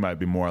might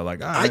be more like,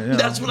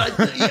 that's what I.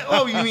 Yeah,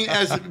 oh, you mean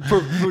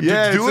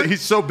to do it? He's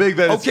so big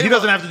that he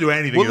doesn't have to do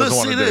anything he doesn't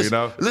want to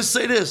do. Let's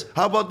say this.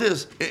 How about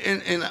this?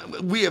 And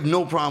we have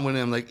no problem with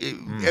him. Like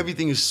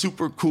everything is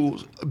super cool.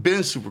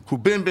 Ben's super cool.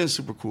 Ben's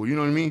super cool. You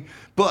know what I mean?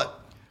 But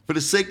for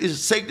the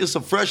sake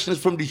of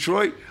freshness from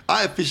Detroit,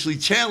 I officially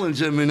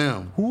challenge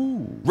Eminem.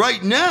 Ooh.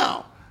 Right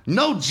now,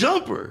 no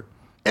jumper.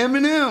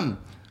 Eminem,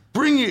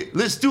 Bring It,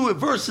 Let's Do It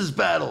versus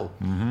battle.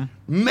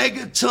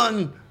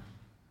 Megaton,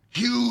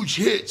 huge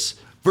hits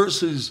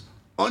versus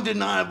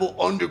undeniable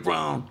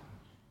underground,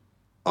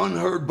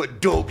 unheard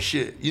but dope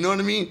shit. You know what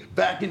I mean?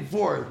 Back and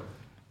forth.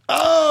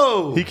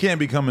 Oh! He can't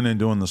be coming in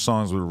doing the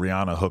songs with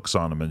Rihanna hooks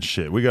on them and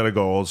shit. We got to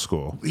go old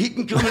school. He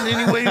can come in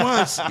any way he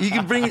wants. He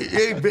can bring it.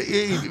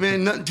 Hey,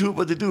 man, nothing to it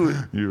but to do it.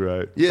 You're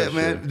right. Yeah,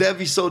 man. Sure. That'd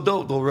be so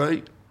dope, though,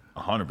 right?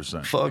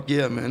 100%. Fuck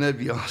yeah, man. That'd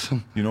be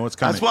awesome. You know what's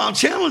kind That's why I'm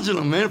challenging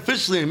him, man,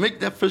 officially. And make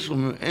that official,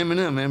 man.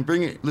 Eminem, man.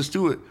 Bring it. Let's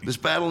do it. Let's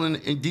battle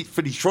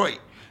for Detroit.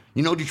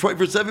 You know, Detroit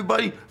versus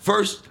everybody.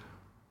 First,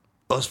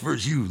 us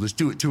versus you. Let's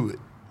do it to it.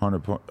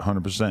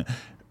 100%.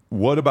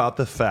 What about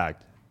the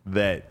fact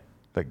that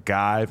the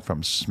guy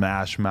from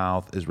Smash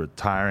Mouth is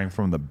retiring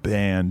from the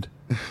band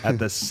at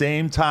the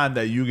same time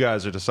that you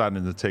guys are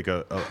deciding to take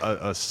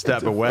a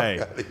step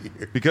away?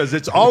 Because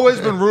it's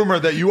always been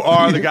rumored that you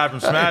are the guy from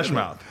Smash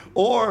Mouth.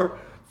 Or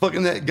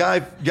fucking that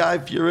Guy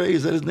Fieri,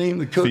 is that his name?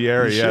 The cook?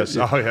 Fieri, yes.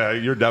 Oh, yeah,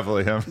 you're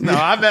definitely him. No,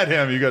 I met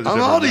him. You guys are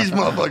I'm all these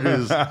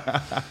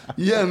motherfuckers.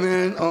 Yeah,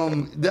 man.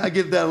 I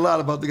get that a lot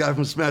about the guy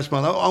from Smash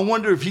Mouth. I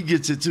wonder if he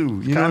gets it too.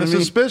 You know what I mean?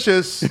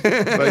 Suspicious,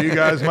 but you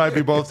guys might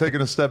be both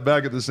taking a step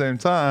back at the same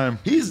time.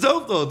 He's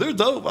dope, though. They're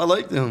dope. I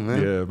like them,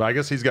 man. Yeah, but I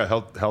guess he's got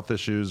health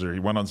issues, or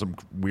he went on some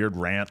weird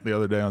rant the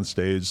other day on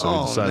stage, so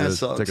he decided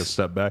to take a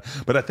step back.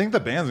 But I think the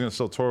band's going to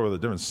still tour with a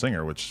different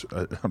singer, which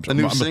a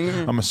new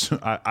singer?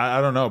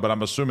 I don't know, but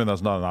I'm assuming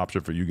that's not an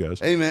option for you guys.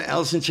 Hey, man,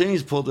 Alice in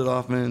Chains pulled it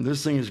off, man. Their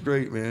singer's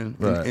great, man.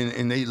 Right.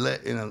 And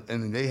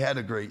they had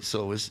a great,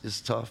 so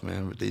it's tough,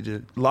 man, what they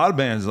did. A lot of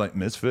bands like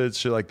Misfits,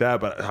 shit like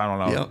that, but I don't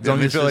know. Yep,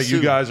 don't you feel like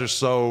you guys are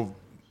so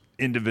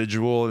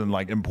individual and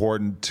like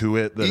important to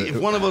it that if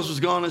one of us was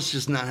gone, it's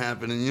just not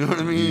happening. You know what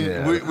I mean?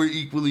 Yeah.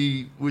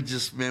 We're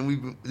just,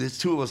 man, there's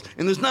two of us,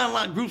 and there's not a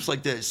lot of groups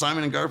like that.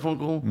 Simon and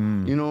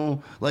Garfunkel, you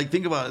know, like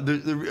think about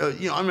it.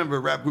 You know, I remember a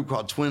rap group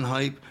called Twin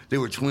Hype. They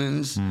were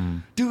twins.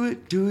 Do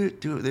it.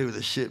 They were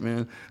the shit,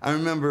 man. I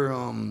remember,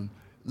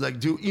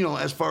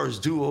 as far as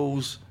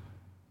duos.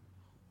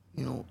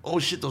 You know, oh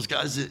shit, those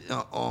guys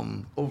that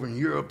over in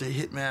Europe, they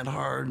hit mad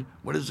hard.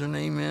 What is their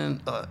name,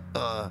 man?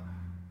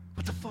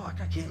 What the fuck?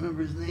 I can't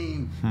remember his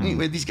name.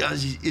 Anyway, these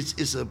guys,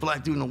 it's a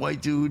black dude and a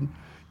white dude,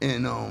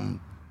 and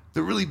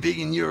they're really big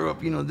in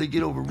Europe. You know, they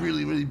get over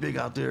really, really big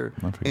out there,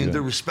 and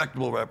they're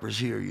respectable rappers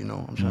here. You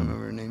know, I'm trying to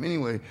remember their name.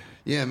 Anyway,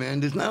 yeah, man,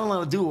 there's not a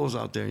lot of duos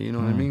out there. You know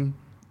what I mean?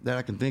 That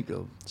I can think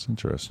of. It's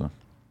interesting.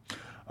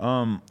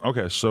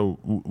 Okay, so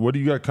what do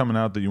you got coming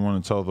out that you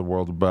want to tell the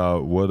world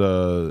about? What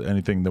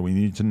anything that we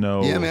need to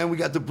know? Yeah, man, we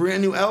got the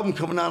brand new album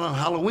coming out on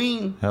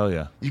Halloween. Hell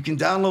yeah. You can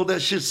download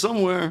that shit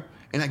somewhere,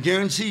 and I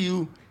guarantee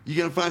you're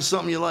gonna find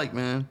something you like,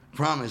 man.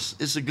 Promise.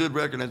 It's a good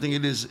record. I think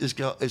it is.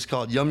 It's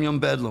called Yum Yum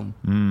Bedlam.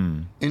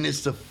 And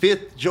it's the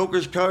 5th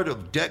Joker's card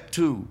of Deck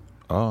 2.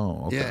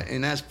 Oh, okay. Yeah,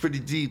 and that's pretty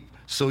deep.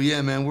 So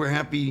yeah, man, we're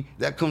happy.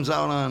 That comes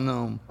out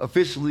on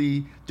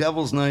officially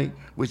Devil's Night,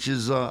 which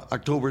is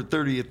October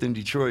 30th in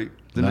Detroit,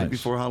 the night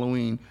before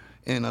Halloween.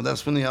 And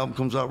that's when the album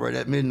comes out, right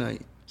at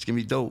midnight. It's gonna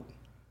be dope.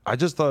 I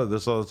just thought of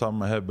this off the top of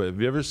my head, but have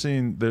you ever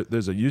seen,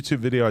 there's a YouTube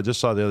video I just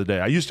saw the other day.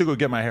 I used to go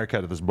get my hair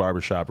cut at this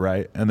barbershop,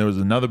 right? And there was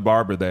another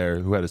barber there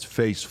who had his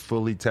face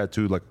fully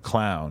tattooed like a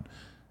clown.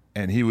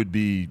 And he would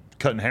be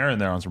cutting hair in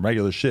there on some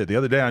regular shit. The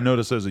other day I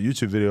noticed there's a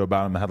YouTube video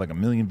about him that had like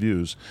 1 million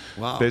views.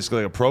 Wow. Basically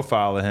like a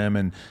profile of him.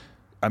 And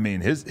I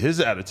mean, his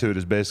attitude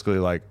is basically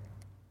like,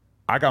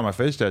 I got my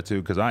face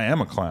tattooed because I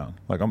am a clown.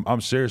 Like I'm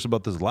serious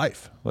about this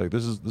life. Like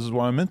this is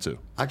what I'm into.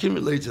 I can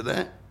relate to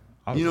that.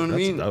 You know what I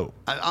mean? Dope.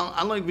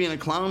 I like being a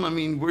clown. I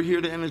mean, we're here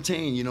to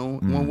entertain, you know,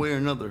 one way or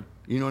another.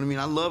 You know what I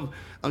mean?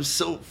 I'm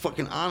so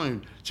fucking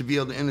honored to be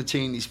able to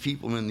entertain these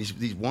people, man,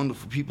 these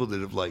wonderful people that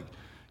have, like,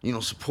 you know,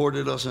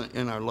 supported us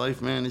in our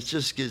life, man. It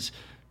just gets,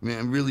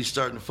 man, really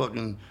starting to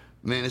fucking,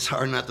 man, it's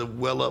hard not to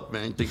well up,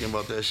 man, thinking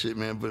about that shit,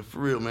 man. But for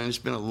real, man, it's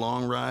been a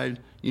long ride,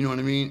 you know what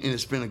I mean? And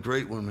it's been a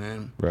great one,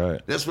 man. Right.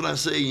 That's what I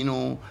say, you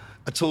know.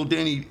 I told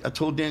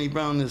Danny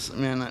Brown this,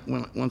 man,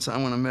 one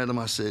time when I met him,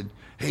 I said,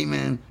 hey,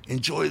 man,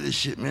 enjoy this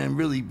shit, man,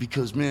 really,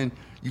 because, man,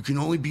 you can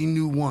only be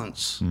new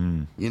once,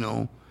 you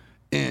know?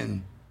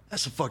 And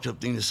that's a fucked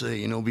up thing to say,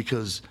 you know,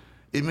 because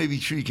it may be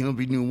true, you can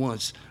only be new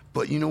once,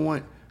 but you know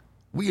what?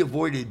 We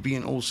avoided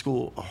being old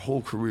school our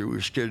whole career. We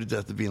were scared to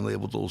death of being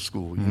labeled old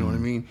school, you know what I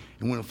mean?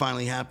 And when it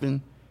finally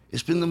happened,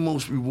 it's been the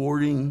most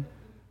rewarding,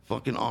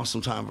 fucking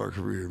awesome time of our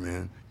career,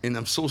 man. And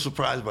I'm so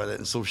surprised by that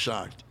and so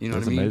shocked, you know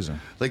what I mean? That's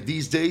amazing. Like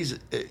these days,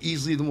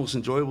 easily the most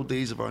enjoyable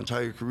days of our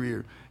entire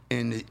career.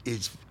 And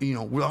it's, you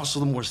know, we're also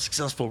the more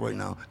successful right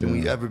now than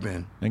we've ever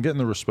been. And getting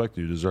the respect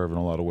you deserve in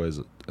a lot of ways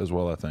as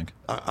well, I think.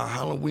 Our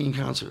Halloween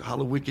concert,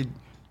 Hallowicked,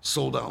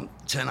 sold out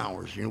 10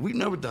 hours. You know, we've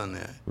never done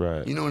that.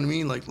 Right. You know what I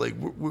mean? Like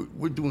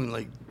we're doing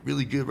like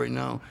really good right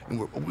now. And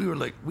we were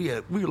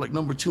like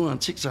number 2 on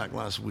TikTok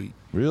last week.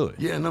 Really?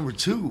 Yeah, number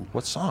 2.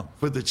 What song?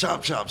 For the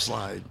Chop Chop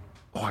slide.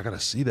 Oh, I gotta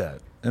see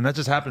that. And that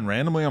just happened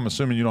randomly? I'm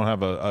assuming you don't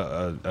have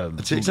a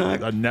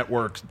TikTok? A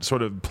network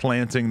sort of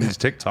planting these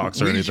TikToks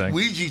or anything.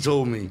 Ouija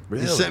told me.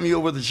 Really? He sent me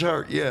over the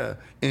chart, yeah.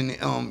 And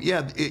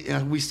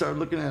and we started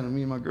looking at it,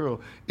 me and my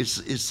girl.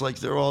 It's like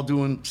they're all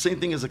doing same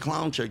thing as a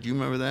clown check. You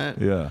remember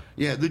that? Yeah.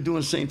 Yeah, they're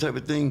doing the same type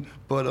of thing,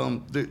 but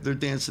they're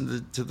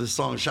dancing to the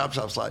song Shop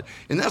Shop Slide.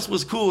 And that's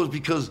what's cool is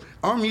because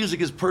our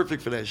music is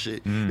perfect for that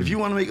shit. If you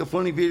want to make a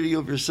funny video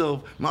of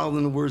yourself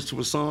modeling the words to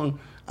a song,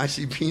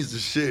 ICP's the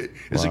shit.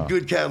 It's a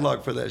good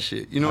catalog for that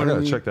shit. You know what I mean? I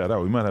gotta check that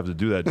out. We might have to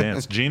do that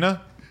dance.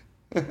 Gina?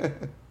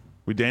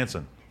 We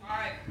dancing. All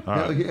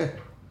right. Hell yeah.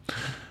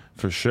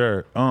 For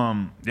sure.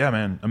 Yeah,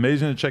 man.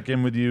 Amazing to check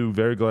in with you.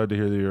 Very glad to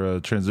hear that you're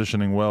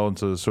transitioning well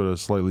into sort of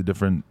slightly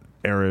different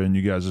era in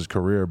you guys'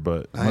 career.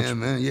 But I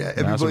am, man. Yeah,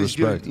 everybody's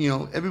good. You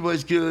know,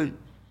 everybody's good.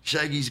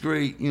 Shaggy's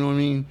great. You know what I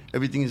mean?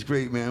 Everything is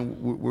great, man.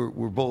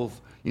 We're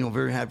both, you know,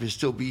 very happy to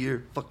still be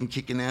here, fucking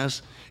kicking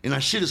ass. And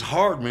our shit is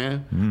hard,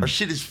 man. Our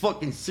shit is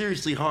fucking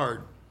seriously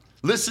hard.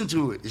 Listen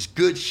to it. It's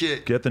good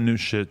shit. Get the new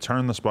shit.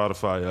 Turn the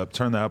Spotify up.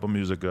 Turn the Apple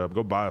Music up.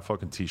 Go buy a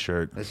fucking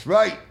T-shirt. That's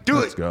right.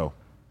 Let's go.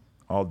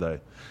 All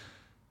day.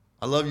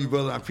 I love you,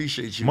 brother. I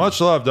appreciate you.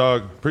 Much love,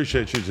 dog.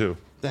 Appreciate you, too.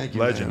 Thank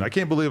you, Legend. man. I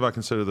can't believe I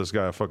consider this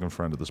guy a fucking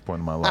friend at this point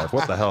in my life.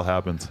 What the hell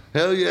happened?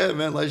 Hell yeah,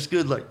 man. Life's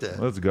good like that.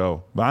 Let's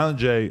go. Violent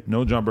J,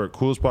 No Jumper,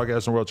 coolest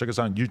podcast in the world. Check us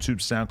out on YouTube,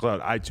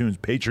 SoundCloud, iTunes,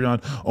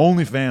 Patreon,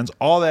 OnlyFans,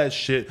 all that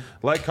shit.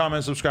 Like,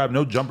 comment, subscribe.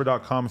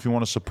 NoJumper.com if you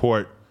want to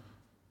support.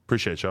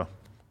 Appreciate y'all.